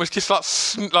and was just, like,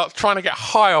 trying to get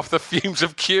high off the fumes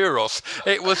of Curos.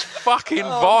 It was fucking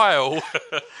vile.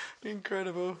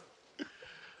 Incredible.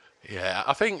 Yeah,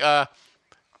 I think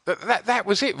that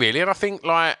was it, really. And I think,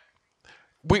 like...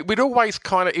 We'd always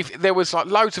kind of, if there was like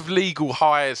loads of legal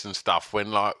hires and stuff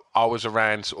when like I was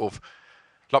around sort of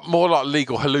like more like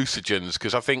legal hallucinogens,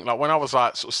 because I think like when I was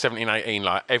like sort of 17, 18,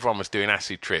 like everyone was doing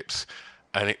acid trips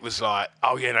and it was like,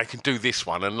 oh yeah, they can do this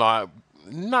one, and like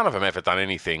none of them ever done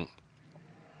anything.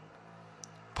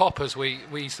 Poppers, we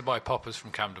used to buy poppers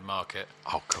from Camden Market.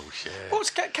 Oh, course, yeah.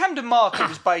 What's Camden Market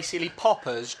was basically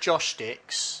poppers, josh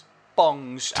sticks,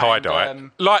 bongs, tie-dye,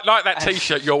 like that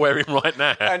T-shirt you're wearing right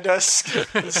now, and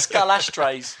skull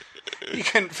ashtrays. You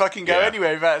couldn't fucking go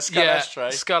anywhere without a skull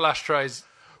ashtray. Skull ashtrays,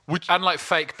 and like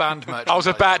fake band merch. I was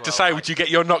about to say, would you get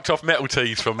your knocked off metal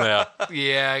tees from there?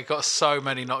 Yeah, I got so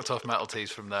many knocked off metal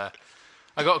tees from there.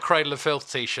 I got a Cradle of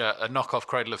Filth T-shirt, a knockoff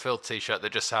Cradle of Filth T-shirt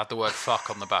that just had the word "fuck"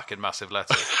 on the back in massive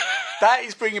letters. That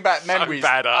is bringing back memories. So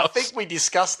badass. I think we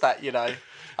discussed that. You know,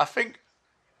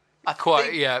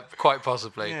 quite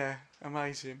possibly. Yeah,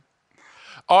 amazing.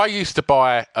 I used to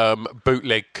buy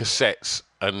bootleg cassettes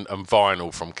and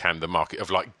vinyl from Camden Market of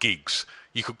like gigs.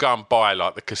 You could go and buy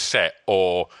like the cassette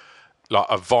or like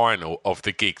a vinyl of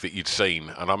the gig that you'd seen.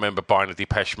 And I remember buying a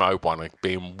Depeche Mode one and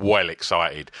being well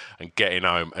excited and getting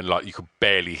home and like you could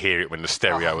barely hear it when the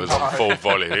stereo was on full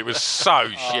volume. It was so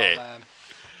shit. Man.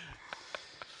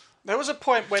 There was a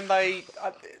point when I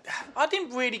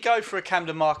didn't really go for a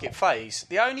Camden Market phase.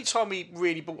 The only time we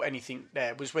really bought anything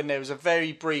there was when there was a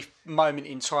very brief moment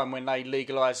in time when they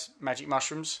legalised magic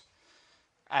mushrooms.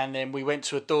 And then we went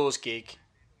to a Doors gig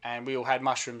and we all had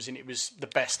mushrooms and it was the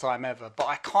best time ever. But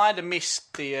I kind of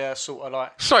missed the sort of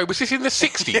like... Sorry, was this in the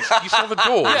 60s? You saw the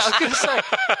Doors? Yeah, I was going to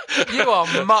say, you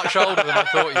are much older than I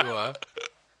thought you were.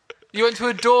 You went to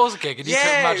a Doors gig and you took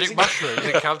magic mushrooms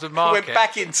in Camden Market. Went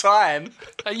back in time.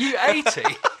 Are you 80?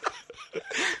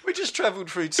 We just travelled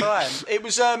through time. It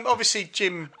was obviously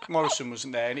Jim Morrison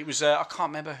wasn't there, and it was I can't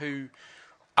remember who.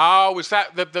 Oh, was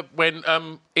that the when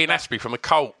Ian Astbury from the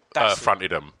Cult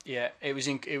fronted them? Yeah, it was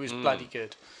bloody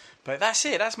good. But that's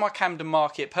it. That's my Camden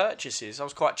Market purchases. I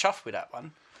was quite chuffed with that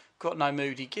one. Got no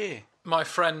moody gear. My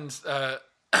friend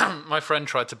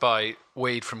tried to buy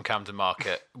weed from Camden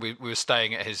Market. We were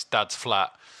staying at his dad's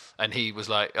flat, and he was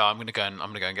like, "Oh, I'm gonna go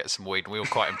and get some weed." And we were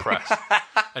quite impressed.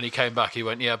 And he came back. He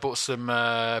went, "Yeah, bought some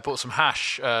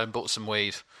hash, bought some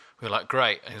weed." We were like,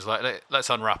 "Great." And he was like, "Let's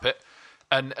unwrap it."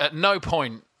 And at no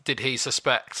point did he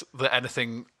suspect that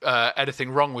anything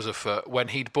wrong was afoot when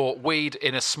he'd bought weed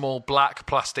in a small black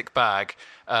plastic bag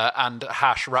and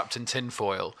hash wrapped in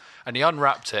tinfoil. And he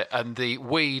unwrapped it, and the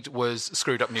weed was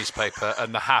screwed up newspaper,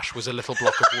 and the hash was a little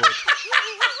block of wood.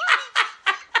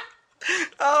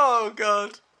 Oh,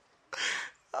 God.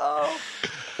 Oh.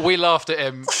 We laughed at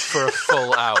him for a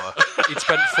full hour. He'd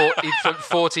spent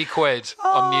 40 quid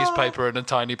on newspaper and a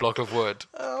tiny block of wood.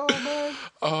 Oh, man.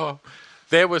 Oh.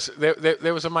 There was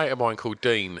a mate of mine called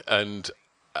Dean, and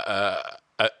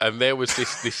there was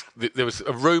there was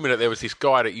a rumour that there was this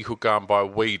guy that you could go and buy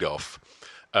weed off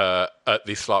at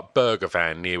this like burger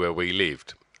van near where we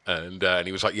lived, and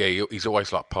he was like, yeah, he's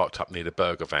always like parked up near the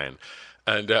burger van,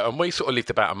 and we sort of lived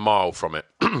about a mile from it.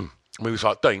 And we was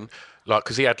like, Dean, like,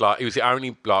 because he was the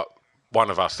only like one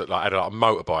of us that like had like a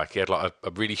motorbike. He had like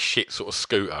a really shit sort of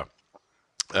scooter.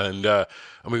 And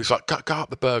we was like, go up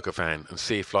the burger van and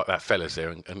see if like that fella's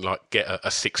there and like get a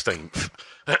 16th.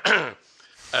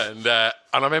 and I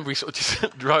remember he sort of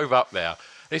just drove up there.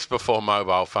 This before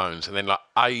mobile phones, and then like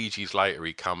ages later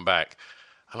he come back,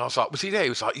 and I was like, was he there? He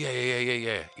was like,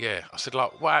 yeah. I said,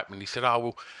 like, what happened? He said, oh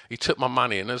well, he took my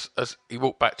money, and as he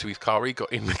walked back to his car, he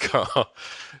got in the car,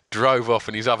 drove off,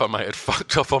 and his other mate had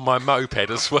fucked off on my moped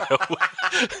as well.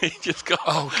 He just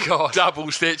got double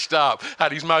stitched up,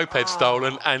 had his moped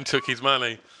stolen, and took his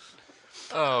money.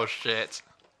 Oh shit!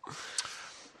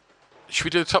 Should we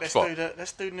do the top spot?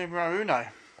 Let's do numero uno.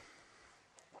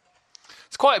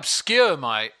 It's quite obscure,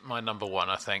 my number one,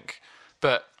 I think.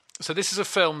 But so this is a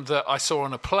film that I saw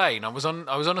on a plane. I was on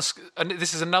and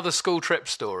this is another school trip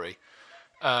story.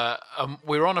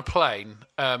 we were on a plane,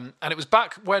 and it was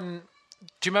back when.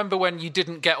 Do you remember when you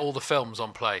didn't get all the films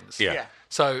on planes? Yeah.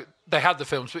 So they had the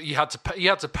films, but you had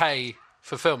to pay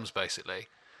for films basically.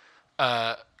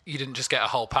 You didn't just get a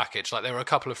whole package. Like there were a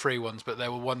couple of free ones, but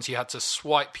there were ones you had to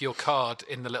swipe your card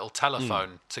in the little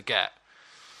telephone to get.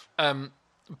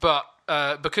 But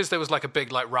because there was like a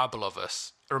big like rabble of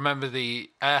us, I remember the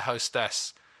air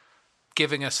hostess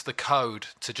giving us the code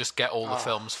to just get all the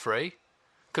films free.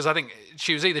 Because I think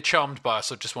she was either charmed by us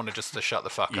or just wanted us to shut the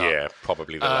fuck up. Yeah,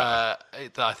 probably the latter.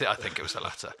 I think it was the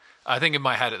latter. I think in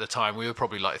my head at the time, we were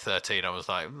probably like 13. I was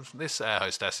like, this air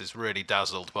hostess is really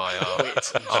dazzled by our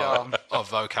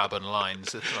vocab and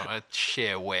lines. It's like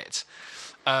sheer wit.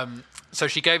 So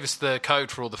she gave us the code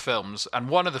for all the films, and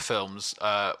one of the films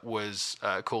was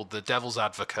called The Devil's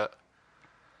Advocate.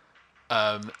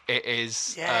 It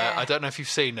is... I don't know if you've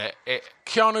seen it.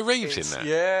 Keanu Reeves in there?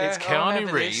 Yeah. It's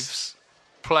Keanu Reeves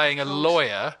playing a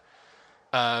lawyer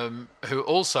who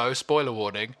also, spoiler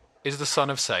warning, is the son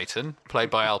of Satan,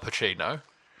 played by Al Pacino,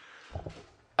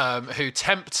 who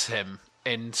tempts him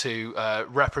into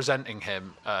representing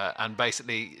him and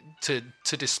basically to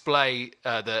display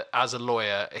that as a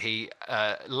lawyer he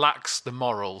lacks the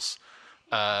morals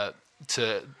to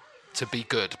be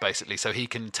good, basically, so he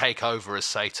can take over as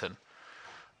Satan.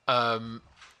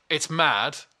 It's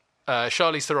mad.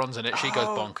 Charlize Theron's in it. She goes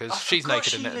bonkers. She's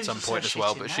naked in it at some point as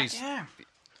well, but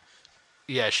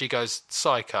she goes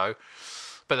psycho.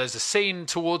 But there's a scene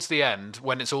towards the end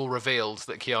when it's all revealed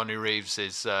that Keanu Reeves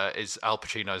is Al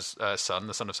Pacino's son,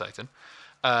 the son of Satan,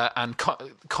 and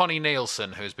Connie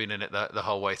Nielsen, who's been in it the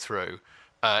whole way through.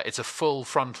 It's a full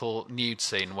frontal nude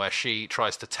scene where she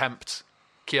tries to tempt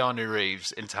Keanu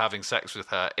Reeves into having sex with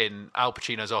her in Al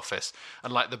Pacino's office,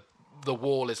 and like the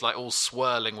wall is like all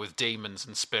swirling with demons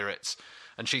and spirits,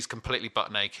 and she's completely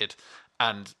butt naked,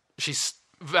 and she's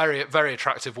very, very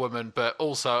attractive woman, but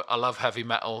also I love heavy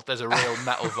metal. There's a real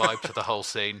metal vibe to the whole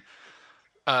scene.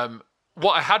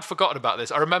 What I had forgotten about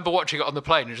this, I remember watching it on the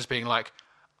plane and just being like,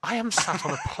 I am sat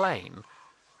on a plane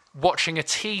watching a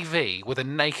TV with a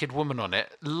naked woman on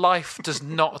it. Life does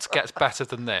not get better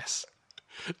than this.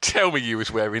 Tell me you was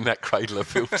wearing that Cradle of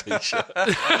Filth t-shirt.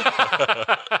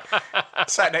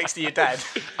 Sat next to your dad.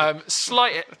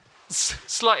 Slight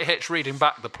hitch reading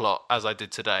back the plot, as I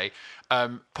did today.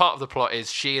 Part of the plot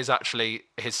is she is actually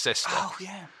his sister. Oh,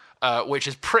 yeah. Which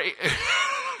is pretty...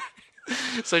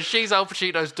 So she's Al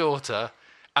Pacino's daughter,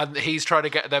 and he's trying to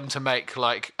get them to make,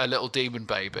 like, a little demon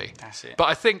baby. That's it. But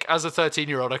I think, as a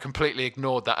 13-year-old, I completely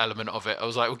ignored that element of it. I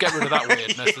was like, well, get rid of that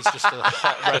weirdness. There's just a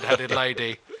hot, red-headed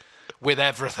lady with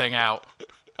everything out,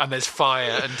 and there's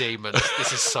fire and demons.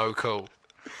 This is so cool.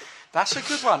 That's a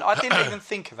good one. I didn't even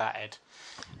think of that, Ed.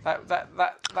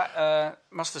 That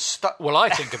must have stuck. Well, I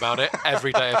think about it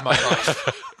every day of my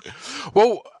life.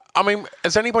 Well, I mean,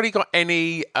 has anybody got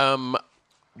any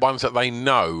ones that they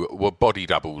know were body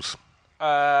doubles?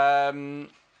 No,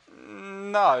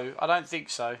 I don't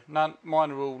think so. None. Mine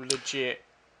are all legit.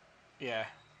 Yeah.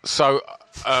 So,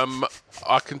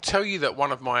 I can tell you that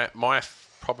one of my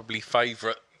probably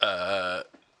favourite,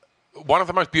 one of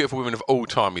the most beautiful women of all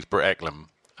time is Britt Ekland.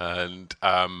 And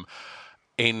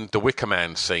in the Wicker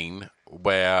Man scene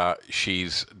where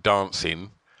she's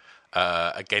dancing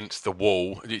against the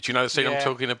wall, do you know the scene I'm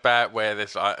talking about, where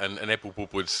there's an Edward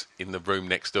Woodward's in the room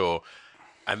next door,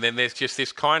 and then there's just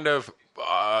this kind of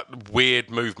weird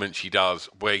movement she does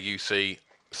where you see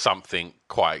something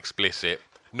quite explicit.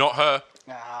 Not her.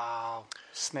 Oh,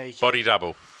 sneaky. Body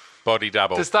double.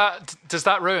 Does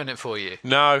that ruin it for you?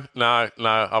 No. I've got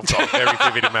a very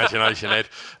vivid imagination, Ed.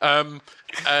 And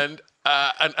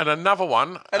another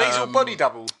one. Are these all body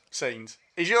double scenes?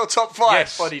 Is your top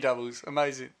 5 body doubles?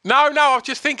 Amazing. No, I was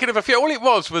just thinking of a few. All it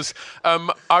was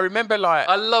I remember, like,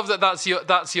 I love that's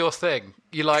your thing.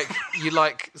 You like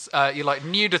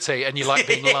nudity and you like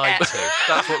being lied to.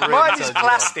 That's what really mine is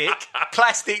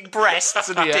plastic breasts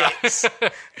and dicks,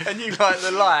 and you like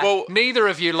the lie. Well, neither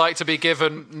of you like to be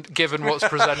given what's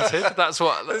presented. That's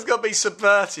what. It's got to be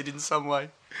subverted in some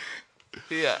way.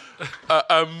 Yeah.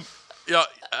 I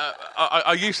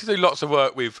used to do lots of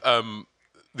work with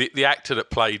the actor that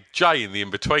played Jay in The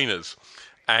Inbetweeners,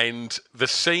 and the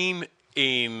scene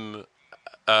in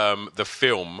the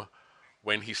film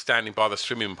when he's standing by the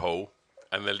swimming pool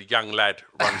and the young lad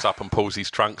runs up and pulls his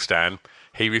trunks down,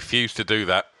 he refused to do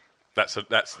that. That's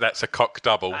a cock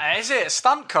double. Is it a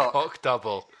stunt cock? Cock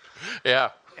double.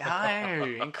 Yeah. Oh,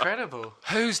 incredible.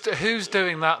 Who's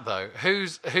doing that though?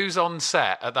 Who's on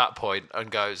set at that point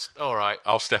and goes, all right,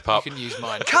 I'll step up. You can use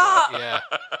mine. Cut! Yeah.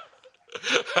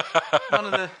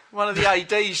 One of the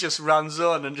ADs just runs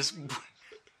on and just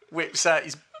whips out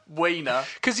his wiener.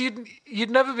 Because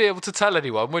you'd never be able to tell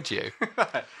anyone, would you?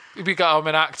 You'd be going, I'm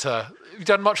an actor. Have you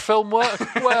done much film work?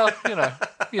 Well, you know.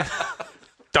 Yeah.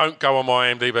 Don't go on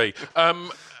my IMDb.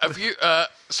 Have you?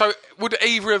 So, would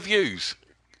either of yous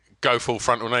go full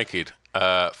frontal naked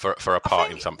for a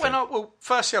part in something? Well,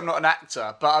 firstly, I'm not an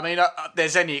actor, but I mean,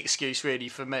 there's any excuse really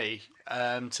for me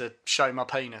to show my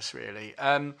penis. Really,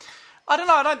 I don't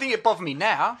know. I don't think it bothered me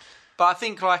now. But I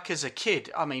think, like, as a kid,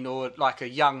 I mean, or like a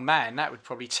young man, that would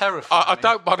probably terrify me.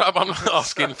 I'm not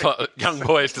asking for young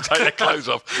boys to take their clothes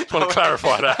off. Just want to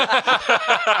clarify that.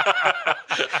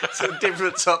 It's a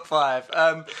different top 5.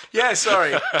 Yeah,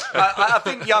 sorry. I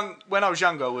think when I was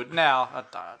younger, I would. Now,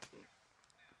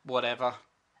 whatever.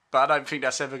 But I don't think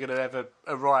that's ever going to ever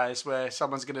arise where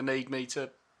someone's going to need me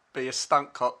to be a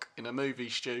stunt cock in a movie,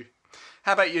 Stu.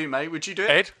 How about you, mate? Would you do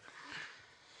it?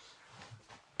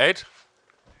 Ed?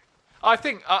 I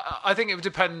think it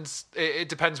depends. It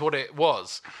depends what it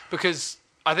was, because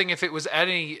I think if it was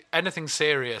anything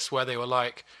serious where they were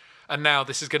like, and now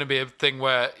this is going to be a thing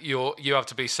where you have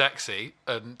to be sexy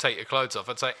and take your clothes off,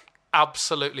 I'd say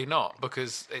absolutely not,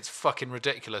 because it's fucking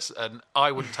ridiculous, and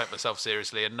I wouldn't take myself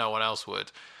seriously, and no one else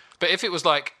would. But if it was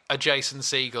like a Jason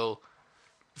Segel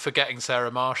forgetting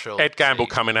Sarah Marshall, Ed Gamble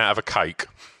coming out of a cake.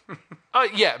 Oh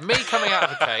yeah, me coming out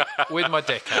of a cake with my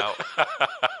dick out.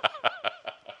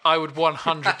 I would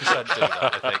 100% do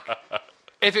that, I think.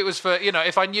 If it was for,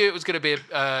 if I knew it was going to be,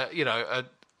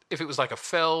 if it was like a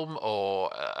film or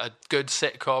a good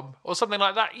sitcom or something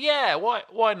like that, yeah,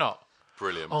 why not?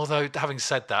 Brilliant. Although, having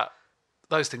said that,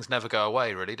 those things never go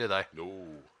away, really, do they? No.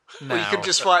 Well, you could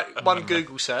just write one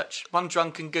Google search, one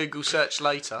drunken Google search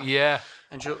later. Yeah.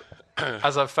 And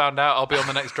as I've found out, I'll be on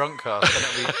the next Drunk Cast, and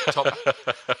it'll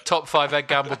be top 5 Ed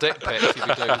Gamble dick pics you'll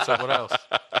be doing with someone else.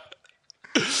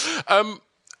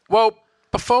 Well,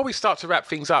 before we start to wrap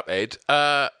things up, Ed,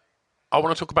 I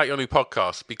want to talk about your new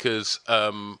podcast because,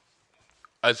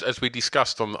 as we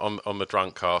discussed on the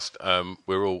Drunk Cast,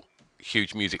 we're all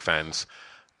huge music fans,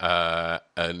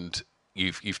 and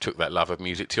you've took that love of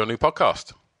music to your new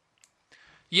podcast.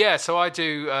 Yeah, so I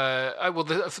do.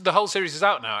 The whole series is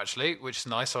out now, actually, which is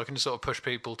nice. So I can just sort of push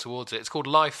people towards it. It's called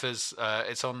Lifers.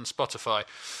 It's on Spotify,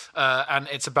 and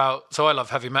it's about. So I love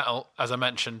heavy metal, as I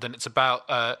mentioned, and it's about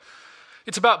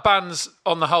bands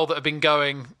on the whole that have been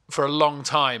going for a long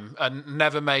time and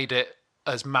never made it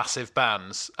as massive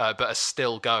bands, but are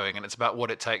still going. And it's about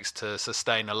what it takes to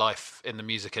sustain a life in the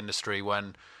music industry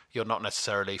when you're not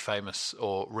necessarily famous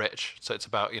or rich. So it's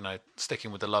about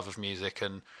sticking with the love of music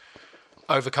and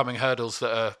overcoming hurdles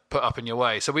that are put up in your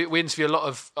way. So we interview a lot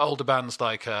of older bands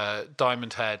like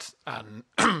Diamond Head and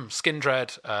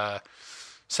Skindred,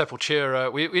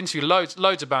 Sepultura. We interview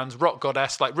loads of bands, Rock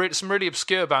Goddess, like some really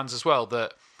obscure bands as well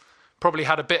that probably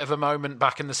had a bit of a moment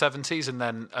back in the 70s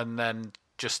and then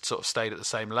just sort of stayed at the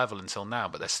same level until now,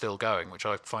 but they're still going, which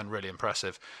I find really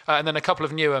impressive. And then a couple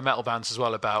of newer metal bands as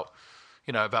well about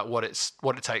what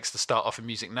it takes to start off in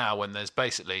music now when there's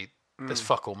basically there's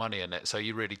fuck all money in it, so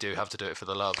you really do have to do it for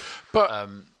the love. But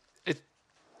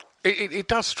it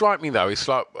does strike me though. It's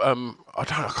like I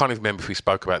can't even remember if we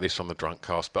spoke about this on the Drunk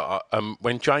Cast, but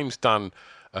when James done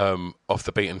Off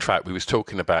the Beaten Track, we was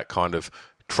talking about kind of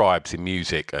tribes in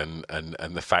music and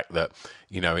the fact that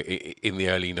in the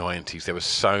early 90s there were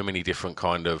so many different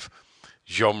kind of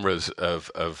genres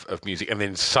of music and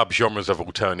then sub-genres of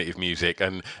alternative music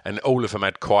and all of them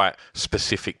had quite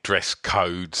specific dress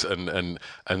codes and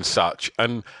such,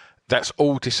 and that's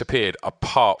all disappeared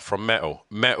apart from metal.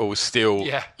 Metal is still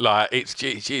like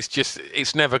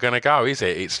it's never going to go, is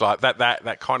it? It's like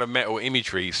that kind of metal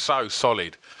imagery is so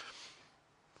solid.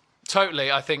 Totally.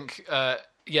 I think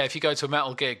if you go to a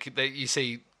metal gig,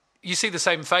 you see the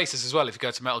same faces as well if you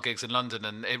go to metal gigs in London,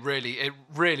 and it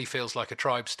really feels like a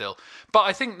tribe still. But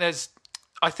I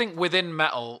think within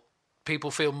metal, people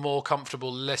feel more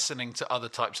comfortable listening to other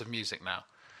types of music now.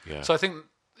 Yeah. So I think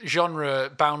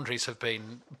genre boundaries have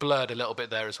been blurred a little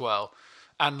bit there as well.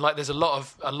 And like, there's a lot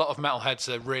of metalheads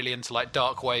are really into like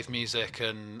dark wave music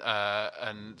and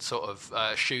sort of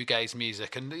shoegaze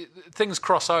music, and things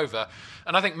cross over.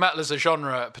 And I think metal as a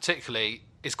genre, particularly,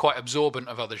 is quite absorbent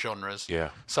of other genres.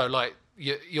 Yeah. So like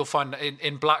you'll find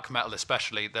in black metal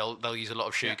especially, they'll use a lot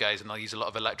of shoegaze and they'll use a lot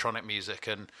of electronic music,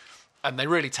 and they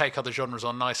really take other genres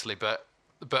on nicely. But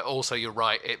also, you're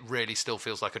right, it really still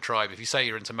feels like a tribe. If you say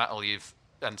you're into metal, you've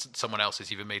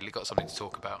immediately got something to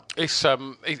talk about.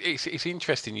 It's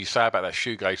interesting you say about that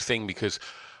shoegaze thing, because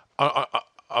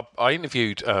I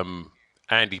interviewed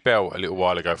Andy Bell a little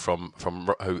while ago from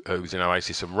who was in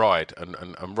Oasis and Ride,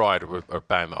 and Ride were a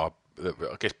band that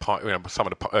I guess some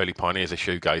of the early pioneers of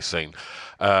shoegaze scene,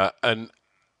 and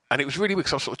it was really weird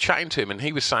because I was sort of chatting to him, and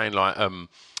he was saying like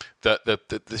that the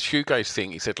shoegaze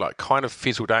thing, he said, like, kind of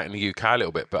fizzled out in the UK a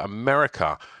little bit, but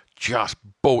America just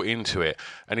bought into it.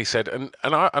 And he said, and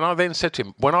I then said to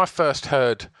him, when I first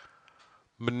heard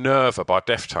Minerva by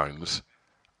Deftones,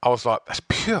 I was like, that's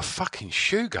pure fucking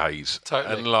shoegaze.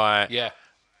 Totally. And like, yeah.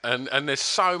 And there's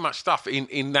so much stuff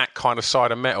in that kind of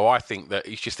side of metal, I think, that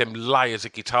it's just them layers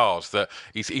of guitars that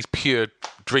is pure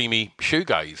dreamy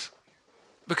shoegaze.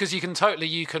 Because you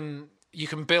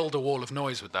can build a wall of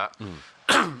noise with that.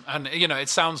 And, you know, it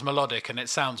sounds melodic and it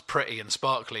sounds pretty and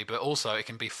sparkly, but also it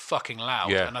can be fucking loud.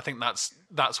 Yeah. And I think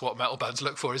that's what metal bands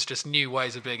look for, is just new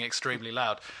ways of being extremely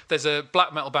loud. There's a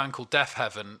black metal band called Death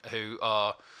Heaven who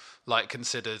are, like,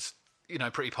 considered, you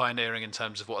know, pretty pioneering in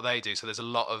terms of what they do. So there's a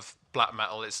lot of black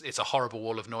metal. It's a horrible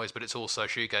wall of noise, but it's also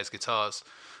shoegaze guitars.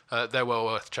 They're well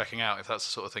worth checking out if that's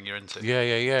the sort of thing you're into.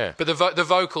 Yeah. But the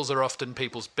vocals are often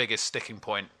people's biggest sticking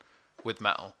point with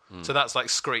metal. So that's like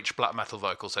screech black metal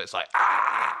vocals. So it's like,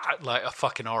 like a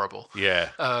fucking horrible. Yeah.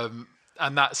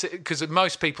 And that's it, because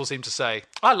most people seem to say,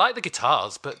 I like the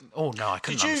guitars, but oh no, I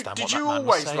couldn't understand what that man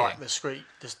was saying. Did you always like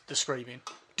the screaming?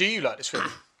 Do you like the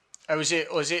screaming? Or was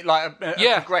it like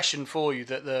a progression for you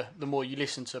that the more you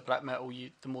listened to black metal,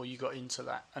 the more you got into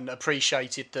that and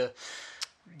appreciated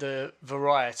the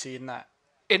variety in that?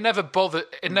 It never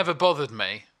bothered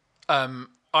me.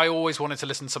 I always wanted to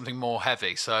listen to something more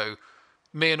heavy. So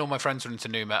me and all my friends were into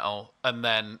nu metal, and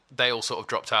then they all sort of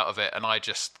dropped out of it, and I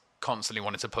just constantly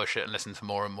wanted to push it and listen to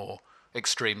more and more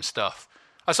extreme stuff.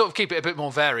 I sort of keep it a bit more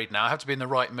varied now. I have to be in the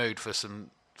right mood for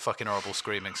some fucking horrible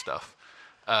screaming stuff.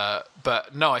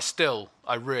 But no,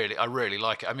 I really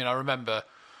like it. I mean,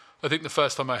 I think the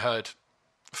first time I heard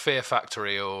Fear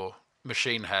Factory or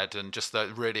Machine Head and just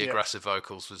the really aggressive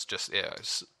vocals was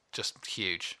it's just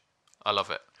huge. I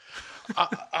love it.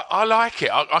 I like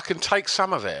it. I can take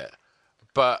some of it,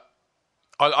 but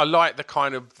I like the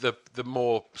kind of the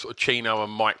more sort of Chino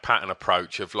and Mike Patton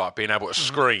approach of like being able to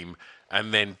scream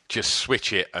and then just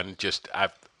switch it and just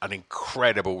have an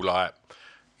incredible, like,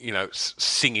 you know,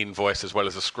 singing voice as well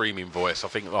as a screaming voice. I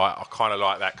think like I kind of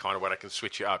like that kind of when I can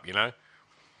switch it up, you know?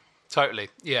 Totally,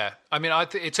 yeah. I mean,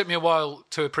 it took me a while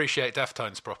to appreciate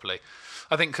Deftones properly.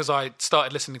 I think because I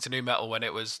started listening to nu metal when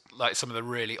it was like some of the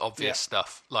really obvious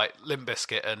stuff, like Limp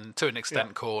Bizkit and to an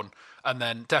extent Korn, and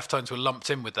then Deftones were lumped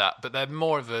in with that. But they're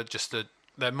more of a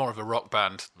rock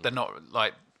band. They're not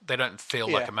like, they don't feel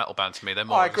like a metal band to me. They're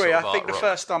more. I agree. Of a sort of I think the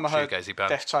first time I heard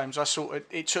Deftones,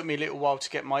 it took me a little while to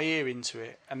get my ear into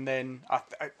it, and then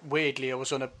weirdly I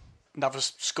was on another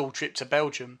school trip to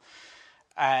Belgium,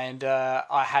 and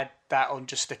I had that on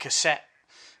just a cassette,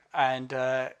 and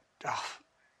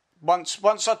once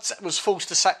I was forced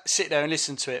to sit there and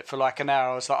listen to it for like an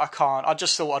hour, I was like, I can't. I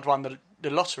just thought I'd won the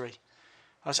lottery.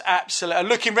 I was absolutely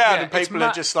looking round, and people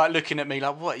are just like looking at me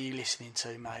like, "What are you listening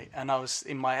to, mate?" And I was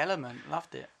in my element.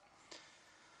 Loved it.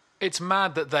 It's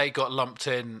mad that they got lumped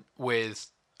in with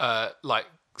like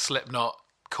Slipknot,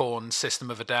 Korn, System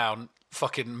of a Down,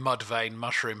 fucking Mudvayne,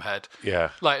 Mushroom Head. Yeah.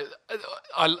 Like,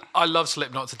 I love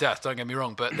Slipknot to death, don't get me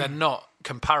wrong, but they're not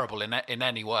comparable in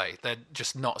any way. They're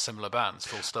just not similar bands,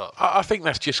 full stop. I think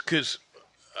that's just because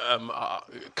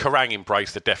Kerrang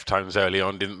embraced the Deftones early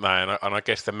on, didn't they? And I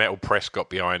guess the metal press got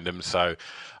behind them, so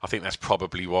I think that's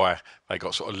probably why they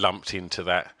got sort of lumped into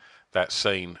that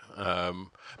scene.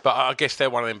 But I guess they're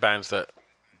one of them bands that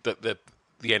the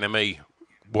NME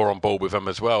were on board with them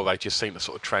as well. They just seem to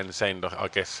sort of transcend, I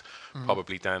guess,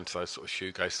 probably down to those sort of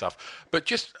shoegaze stuff. But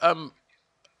just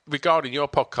regarding your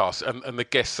podcast and the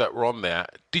guests that were on there,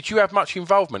 did you have much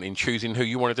involvement in choosing who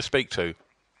you wanted to speak to?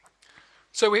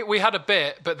 So we had a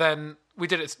bit, but then we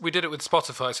did it with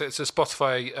Spotify, so it's a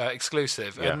Spotify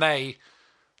exclusive, and they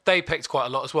picked quite a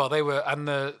lot as well. And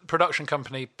the production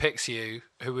company Pixiu,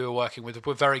 who we were working with,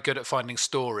 were very good at finding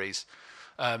stories.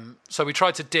 So we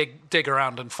tried to dig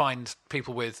around and find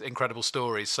people with incredible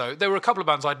stories. So there were a couple of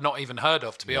bands I'd not even heard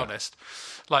of, to be honest.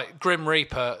 Like Grim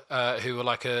Reaper, who were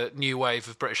like a new wave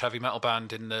of British heavy metal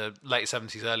band in the late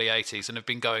 70s, early 80s, and have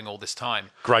been going all this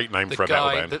time. Great name for a metal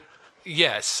band.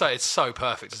 It's so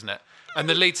perfect, isn't it? And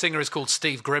the lead singer is called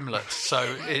Steve Grimlett,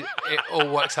 so it all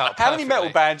works out perfectly. How many metal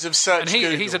bands have searched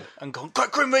Google and gone,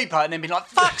 Grim Reaper, and then been like,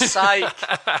 fuck's sake!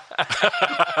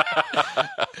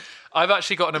 I've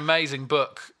actually got an amazing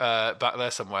book back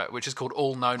there somewhere, which is called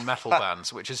All Known Metal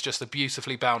Bands, which is just a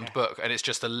beautifully bound book, and it's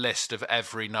just a list of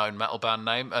every known metal band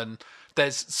name. And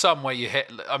there's some where you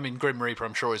hit... I mean, Grim Reaper,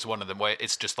 I'm sure, is one of them, where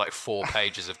it's just like 4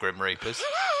 pages of Grim Reapers.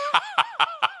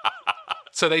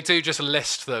 So they do just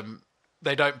list them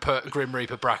They don't put Grim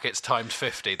Reaper brackets times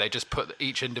 50. They just put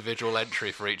each individual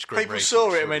entry for each Grim Reaper. People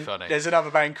saw it and really went, there's another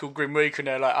band called Grim Reaper, and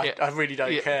they're like, I really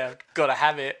don't care. Got to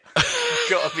have it.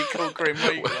 Got to be called Grim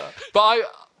Reaper. But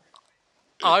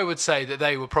I would say that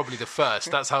they were probably the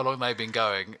first. That's how long they've been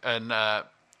going.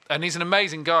 And he's an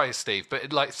amazing guy, Steve.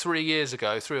 But like 3 or 4 years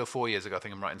ago, I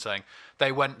think I'm right in saying,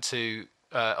 they went to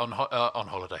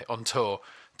on tour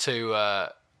to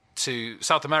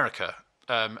South America,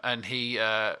 and he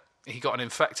got an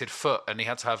infected foot, and he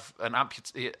had to have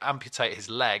amputate his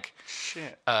leg.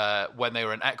 Shit. When they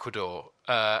were in Ecuador,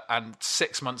 and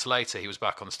 6 months later, he was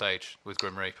back on stage with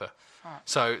Grim Reaper.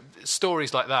 So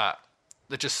stories like that,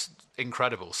 they're just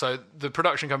incredible. So the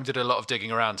production company did a lot of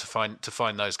digging around to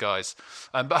find those guys.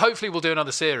 But hopefully we'll do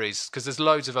another series, because there's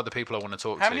loads of other people I want to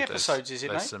talk to. How many episodes is it,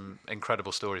 There's mate? some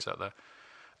incredible stories out there.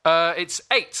 It's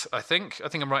 8, I think. I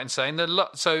think I'm right in saying.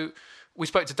 So we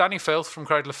spoke to Danny Filth from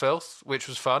Cradle of Filth, which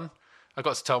was fun. I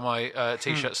got to tell my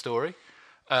T-shirt story.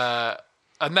 And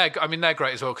they're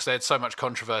great as well, because they had so much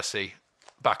controversy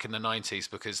back in the 90s,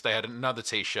 because they had another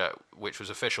T-shirt which was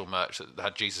official merch that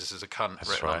had Jesus as a cunt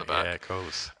written on the back. Yeah, of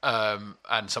course. And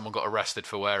someone got arrested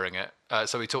for wearing it.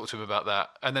 So we talked to him about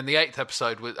that. And then the 8th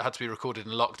episode had to be recorded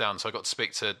in lockdown, so I got to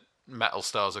speak to metal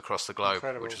stars across the globe,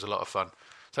 which was a lot of fun.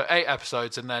 So 8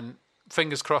 episodes, and then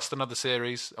fingers crossed another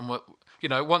series. And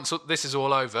once this is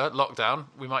all over, lockdown,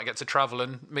 we might get to travel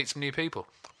and meet some new people.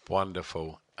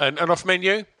 Wonderful. And off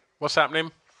menu, what's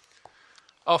happening?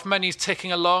 Off menu's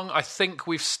ticking along. I think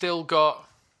we've still got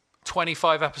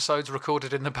 25 episodes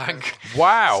recorded in the bank.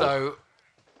 Wow. So,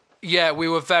 yeah,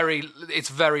 it's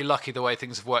very lucky the way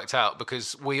things have worked out,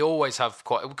 because we always have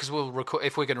because we'll record,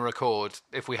 if we're going to record,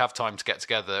 if we have time to get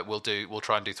together, we'll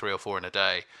try and do 3 or 4 in a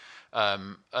day.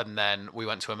 And then we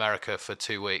went to America for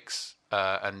 2 weeks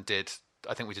and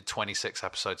I think we did 26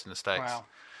 episodes in the States. Wow.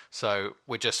 So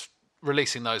we're just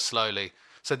releasing those slowly.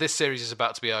 So this series is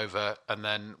about to be over, and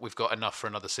then we've got enough for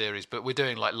another series. But we're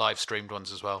doing like live streamed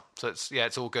ones as well. So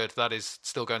it's all good. That is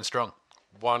still going strong.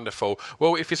 Wonderful.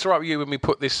 Well, if it's all right with you, when we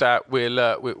put this out,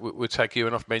 we'll take you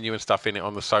and off menu and stuff in it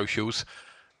on the socials.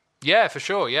 Yeah, for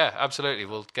sure. Yeah, absolutely.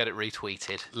 We'll get it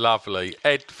retweeted. Lovely.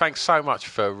 Ed, thanks so much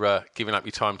for giving up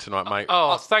your time tonight, mate.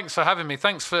 Oh, thanks for having me.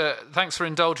 Thanks for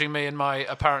indulging me in my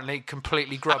apparently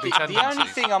completely grubby tendencies. The only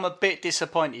thing I'm a bit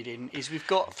disappointed in is we've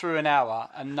got through an hour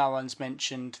and no one's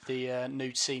mentioned the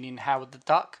nude scene in Howard the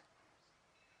Duck.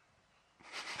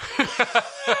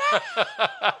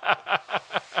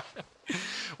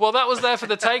 Well, that was there for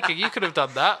the taking. You could have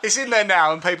done that. It's in there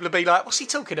now, and people will be like, "What's he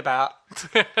talking about?"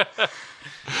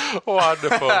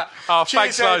 Wonderful. Oh, Cheers,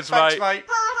 thanks loads, thanks, mate.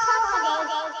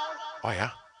 Oh,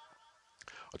 yeah.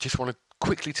 I just want to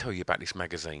quickly tell you about this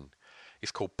magazine.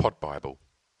 It's called Pod Bible.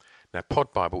 Now,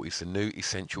 Pod Bible is the new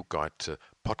essential guide to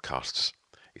podcasts.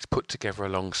 It's put together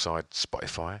alongside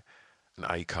Spotify and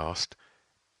Acast,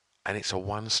 and it's a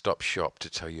one-stop shop to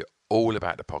tell you all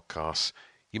about the podcasts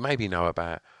you maybe know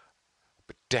about,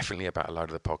 but definitely about a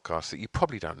load of the podcasts that you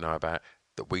probably don't know about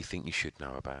that we think you should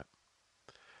know about.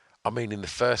 I mean, in the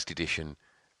first edition,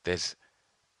 there's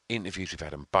interviews with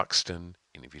Adam Buxton,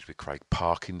 interviews with Craig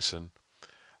Parkinson,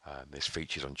 there's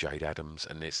features on Jade Adams,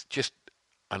 and there's just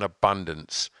an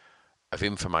abundance of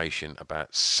information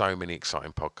about so many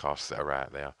exciting podcasts that are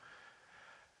out there.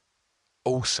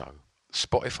 Also,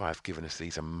 Spotify have given us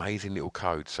these amazing little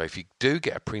codes. So if you do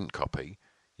get a print copy,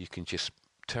 you can just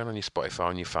turn on your Spotify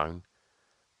on your phone,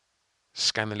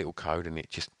 scan the little code, and it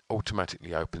just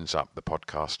automatically opens up the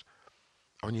podcast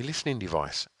on your listening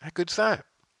device. How good's that?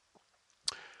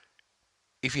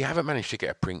 If you haven't managed to get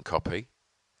a print copy,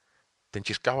 then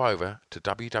just go over to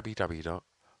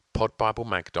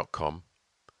www.podbiblemag.com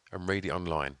and read it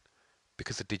online,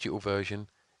 because the digital version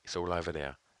is all over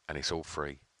there and it's all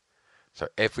free. So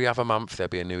every other month there'll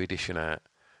be a new edition out.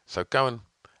 So go and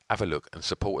have a look and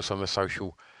support us on the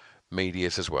social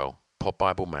medias as well.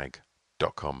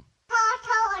 podbiblemag.com.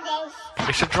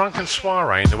 It's a drunken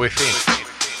soiree in the within.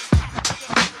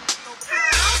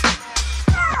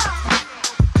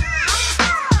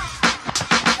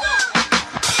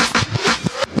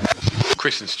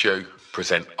 Chris and Stu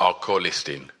present Hardcore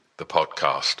Listing, the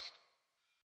podcast.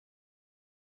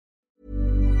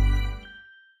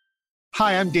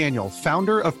 Hi, I'm Daniel,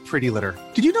 founder of Pretty Litter.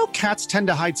 Did you know cats tend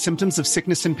to hide symptoms of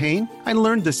sickness and pain? I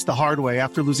learned this the hard way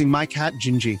after losing my cat,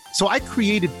 Gingy. So I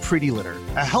created Pretty Litter,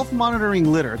 a health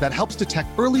monitoring litter that helps detect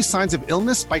early signs of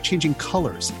illness by changing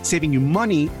colors, saving you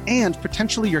money and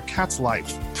potentially your cat's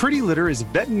life. Pretty Litter is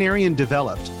veterinarian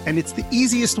developed, and it's the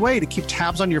easiest way to keep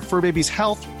tabs on your fur baby's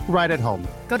health right at home.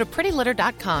 Go to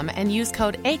prettylitter.com and use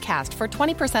code ACAST for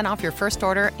 20% off your first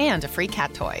order and a free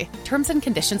cat toy. Terms and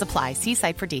conditions apply. See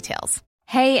site for details.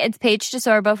 Hey, it's Paige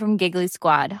DeSorbo from Giggly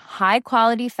Squad. High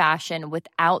quality fashion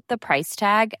without the price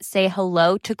tag. Say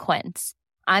hello to Quince.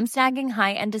 I'm snagging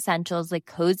high-end essentials like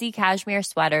cozy cashmere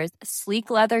sweaters, sleek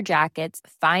leather jackets,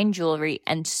 fine jewelry,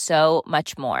 and so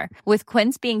much more. With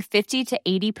Quince being 50 to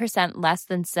 80% less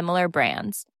than similar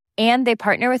brands. And they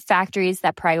partner with factories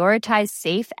that prioritize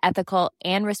safe, ethical,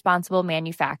 and responsible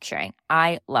manufacturing.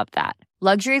 I love that.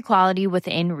 Luxury quality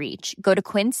within reach. Go to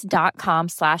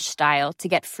quince.com/style to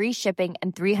get free shipping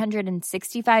and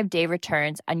 365-day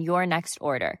returns on your next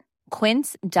order.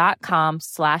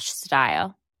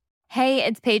 Quince.com/style. Hey,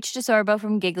 it's Paige DeSorbo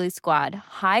from Giggly Squad.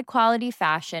 High quality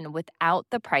fashion without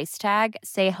the price tag.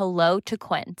 Say hello to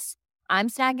Quince. I'm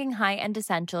snagging high-end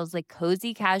essentials like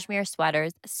cozy cashmere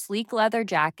sweaters, sleek leather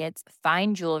jackets,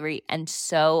 fine jewelry, and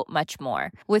so much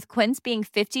more. With Quince being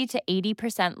 50 to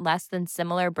 80% less than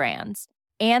similar brands.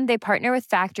 And they partner with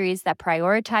factories that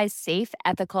prioritize safe,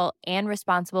 ethical, and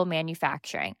responsible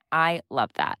manufacturing. I love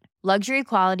that. Luxury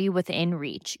quality within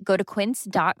reach. Go to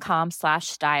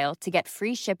quince.com/style to get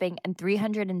free shipping and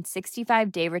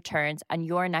 365-day returns on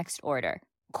your next order.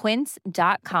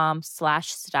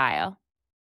 Quince.com/style.